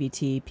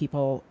LGBT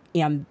people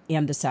and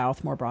the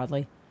South more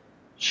broadly?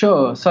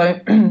 Sure. So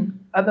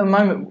at the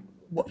moment,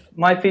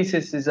 my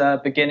thesis is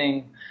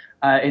beginning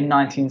in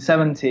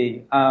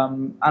 1970,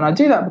 and I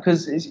do that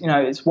because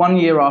it's 1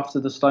 year after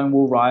the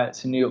Stonewall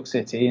riots in New York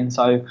City, and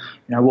so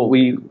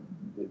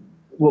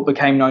what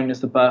became known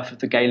as the birth of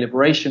the gay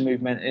liberation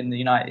movement in the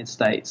United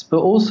States.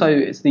 But also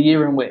it's the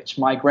year in which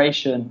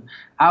migration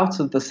out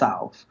of the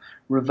South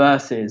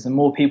reverses and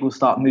more people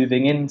start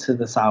moving into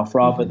the South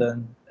rather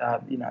than,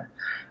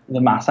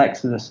 the mass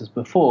exodus as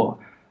before.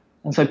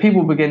 And so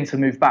people begin to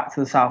move back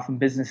to the South and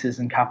businesses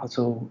and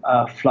capital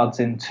floods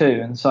in too.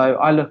 And so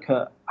I look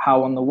at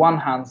how, on the one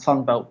hand,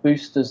 Sunbelt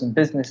boosters and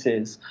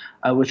businesses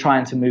were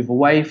trying to move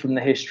away from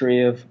the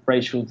history of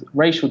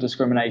racial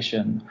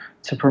discrimination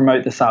to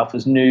promote the South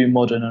as new,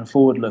 modern and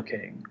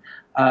forward-looking.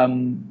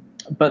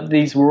 But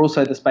these were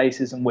also the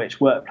spaces in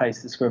which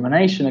workplace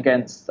discrimination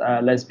against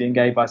lesbian,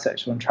 gay,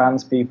 bisexual and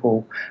trans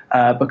people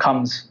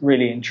becomes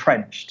really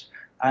entrenched.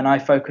 And I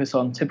focus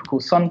on typical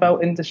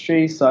Sunbelt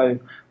industries, so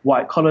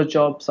white-collar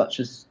jobs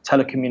such as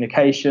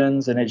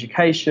telecommunications and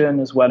education,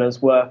 as well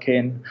as work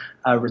in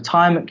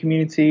retirement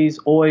communities,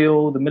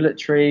 oil, the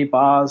military,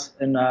 bars,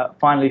 and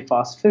finally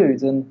fast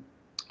foods. And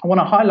I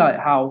want to highlight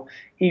how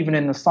even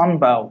in the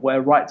Sunbelt,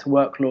 where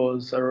right-to-work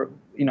laws are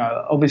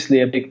obviously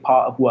a big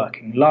part of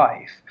working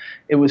life,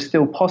 it was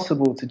still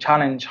possible to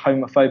challenge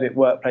homophobic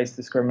workplace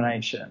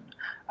discrimination.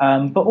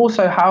 But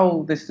also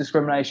how this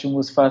discrimination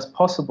was first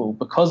possible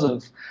because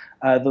of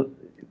the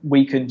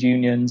weakened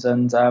unions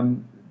and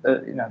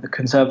the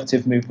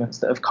conservative movements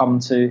that have come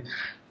to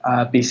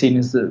be seen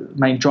as the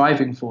main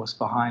driving force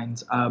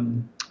behind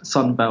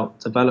Sunbelt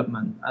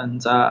development.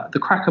 And the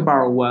Cracker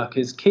Barrel work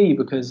is key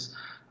because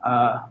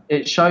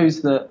it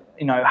shows that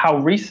how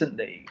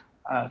recently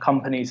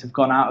companies have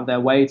gone out of their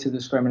way to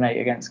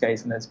discriminate against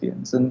gays and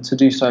lesbians and to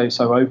do so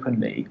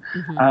openly.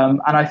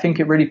 And I think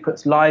it really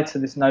puts light to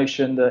this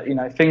notion that,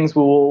 things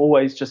will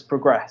always just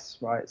progress,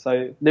 right?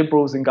 So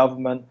liberals in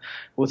government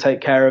will take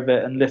care of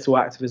it and little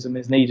activism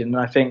is needed. And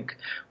I think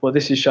what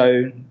this has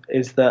shown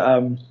is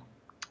that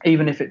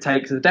even if it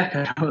takes a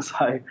decade or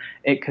so,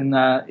 it can,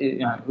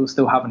 it will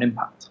still have an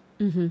impact.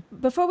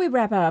 Before we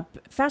wrap up,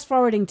 fast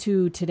forwarding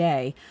to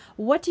today,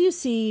 what do you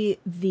see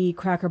the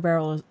Cracker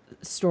Barrel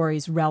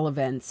story's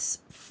relevance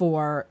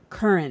for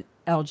current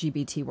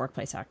LGBT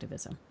workplace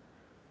activism?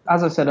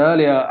 As I said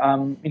earlier,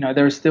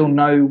 there is still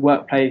no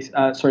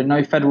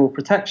federal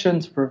protection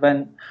to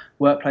prevent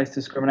workplace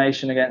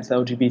discrimination against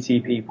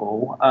LGBT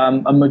people.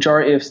 A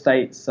majority of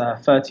states,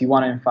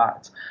 31 in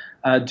fact,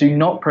 do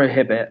not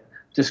prohibit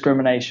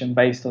discrimination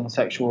based on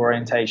sexual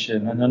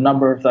orientation, and a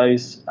number of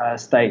those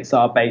states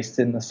are based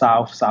in the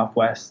South,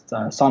 Southwest,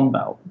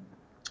 Sunbelt.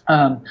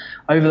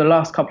 Over the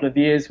last couple of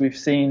years, we've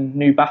seen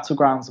new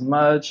battlegrounds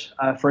emerge.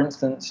 For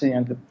instance,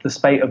 the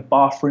spate of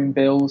bathroom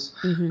bills,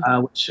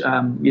 which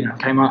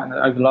came out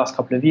over the last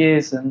couple of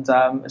years, and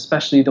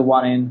especially the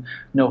one in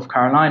North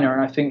Carolina. And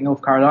I think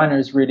North Carolina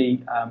is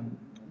really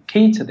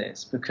key to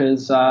this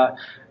because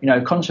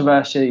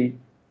controversy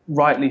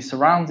rightly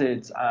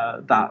surrounded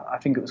that. I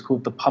think it was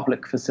called the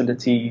Public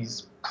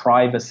Facilities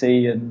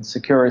Privacy and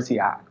Security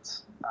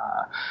Act,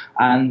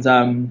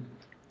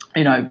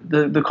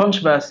 the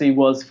controversy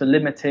was for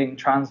limiting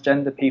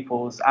transgender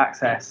people's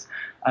access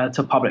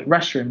to public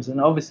restrooms,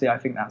 and obviously I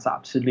think that's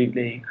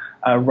absolutely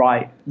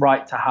right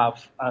to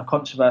have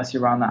controversy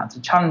around that and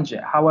to challenge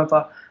it.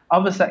 However,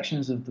 other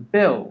sections of the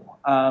bill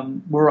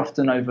were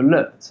often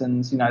overlooked,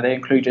 and they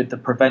included the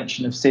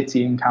prevention of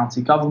city and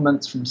county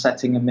governments from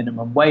setting a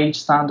minimum wage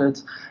standard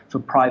for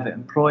private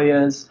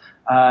employers.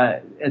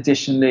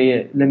 Additionally,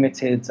 it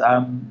limited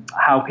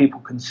how people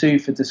can sue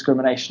for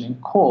discrimination in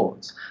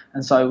court,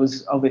 and so it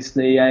was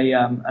obviously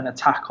an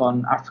attack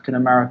on African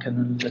American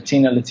and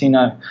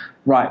Latino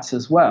rights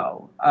as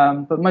well.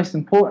 But most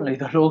importantly,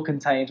 the law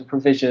contained a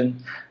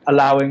provision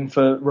allowing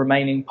for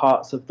remaining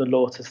parts of the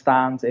law to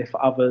stand if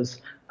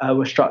others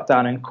were struck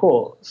down in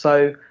court.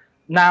 So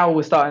now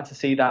we're starting to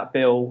see that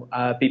bill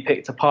be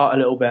picked apart a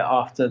little bit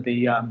after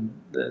the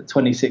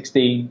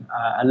 2016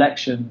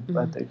 election,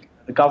 where the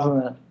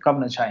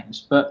governor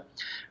changed. But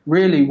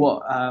really,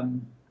 what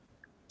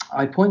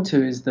I point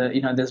to is that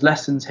there's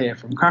lessons here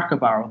from Cracker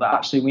Barrel that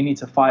actually we need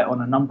to fight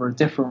on a number of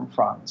different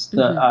fronts.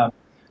 That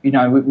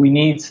we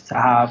need to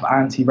have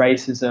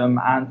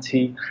anti-racism,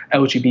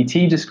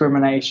 anti-LGBT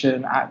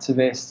discrimination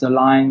activists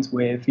aligned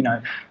with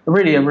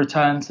really a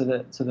return to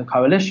the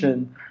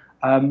coalition.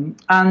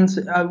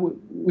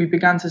 We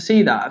began to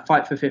see that.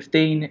 Fight for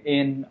 15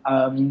 in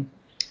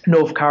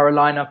North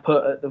Carolina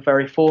put at the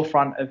very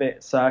forefront of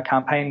its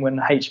campaign when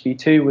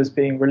HB2 was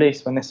being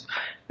released, when this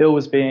bill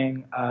was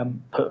being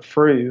put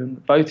through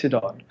and voted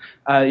on.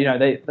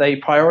 They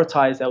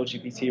prioritized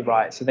LGBT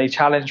rights, so they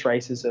challenged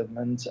racism,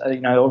 and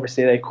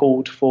obviously they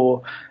called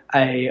for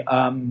a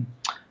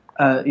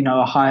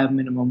higher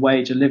minimum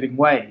wage, a living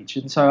wage.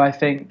 And so I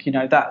think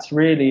that's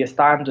really a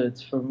standard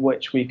from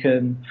which we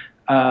can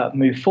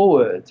move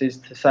forward, is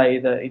to say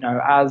that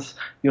as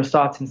you're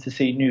starting to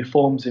see new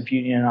forms of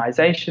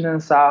unionization in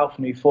the South,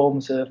 new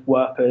forms of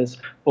workers'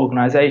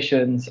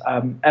 organizations,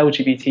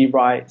 LGBT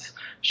rights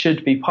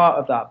should be part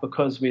of that,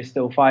 because we're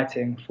still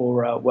fighting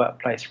for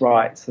workplace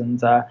rights. And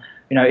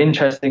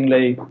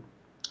interestingly,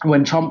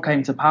 when Trump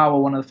came to power,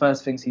 one of the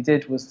first things he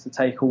did was to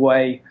take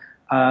away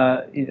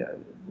the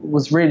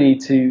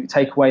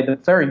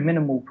very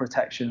minimal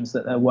protections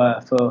that there were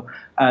for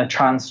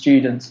trans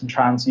students and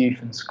trans youth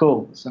in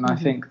schools. And I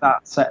think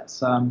that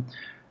sets,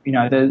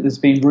 there's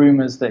been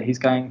rumors that he's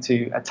going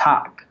to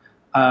attack,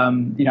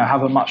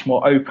 have a much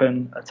more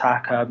open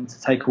attack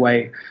to take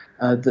away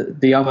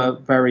the other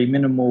very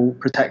minimal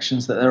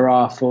protections that there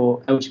are for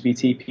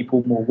LGBT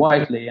people more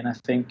widely. And I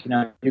think,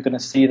 you're going to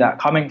see that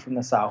coming from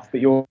the South, but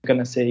you're going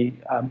to see,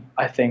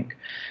 I think,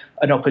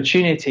 an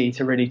opportunity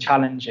to really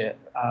challenge it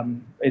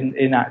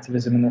in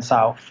activism in the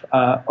South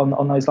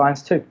on those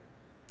lines too.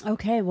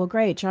 Okay, well,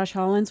 great. Josh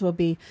Hollins, will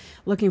be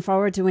looking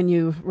forward to when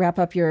you wrap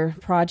up your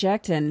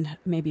project, and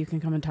maybe you can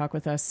come and talk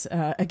with us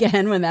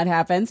again when that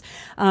happens.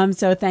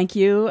 So thank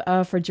you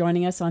for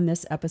joining us on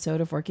this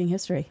episode of Working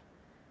History.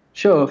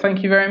 Sure.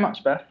 Thank you very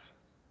much, Beth.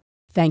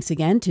 Thanks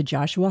again to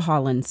Joshua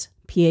Hollins,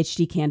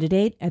 PhD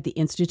candidate at the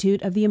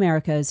Institute of the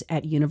Americas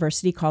at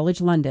University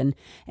College London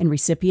and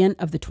recipient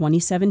of the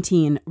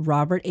 2017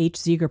 Robert H.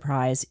 Ziegler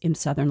Prize in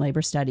Southern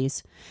Labor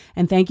Studies.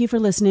 And thank you for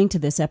listening to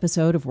this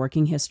episode of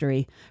Working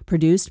History,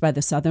 produced by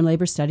the Southern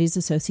Labor Studies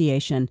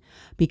Association.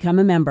 Become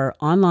a member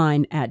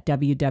online at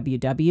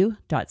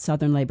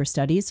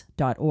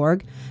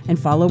www.southernlaborstudies.org and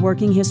follow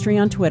Working History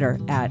on Twitter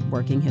at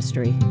Working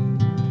History.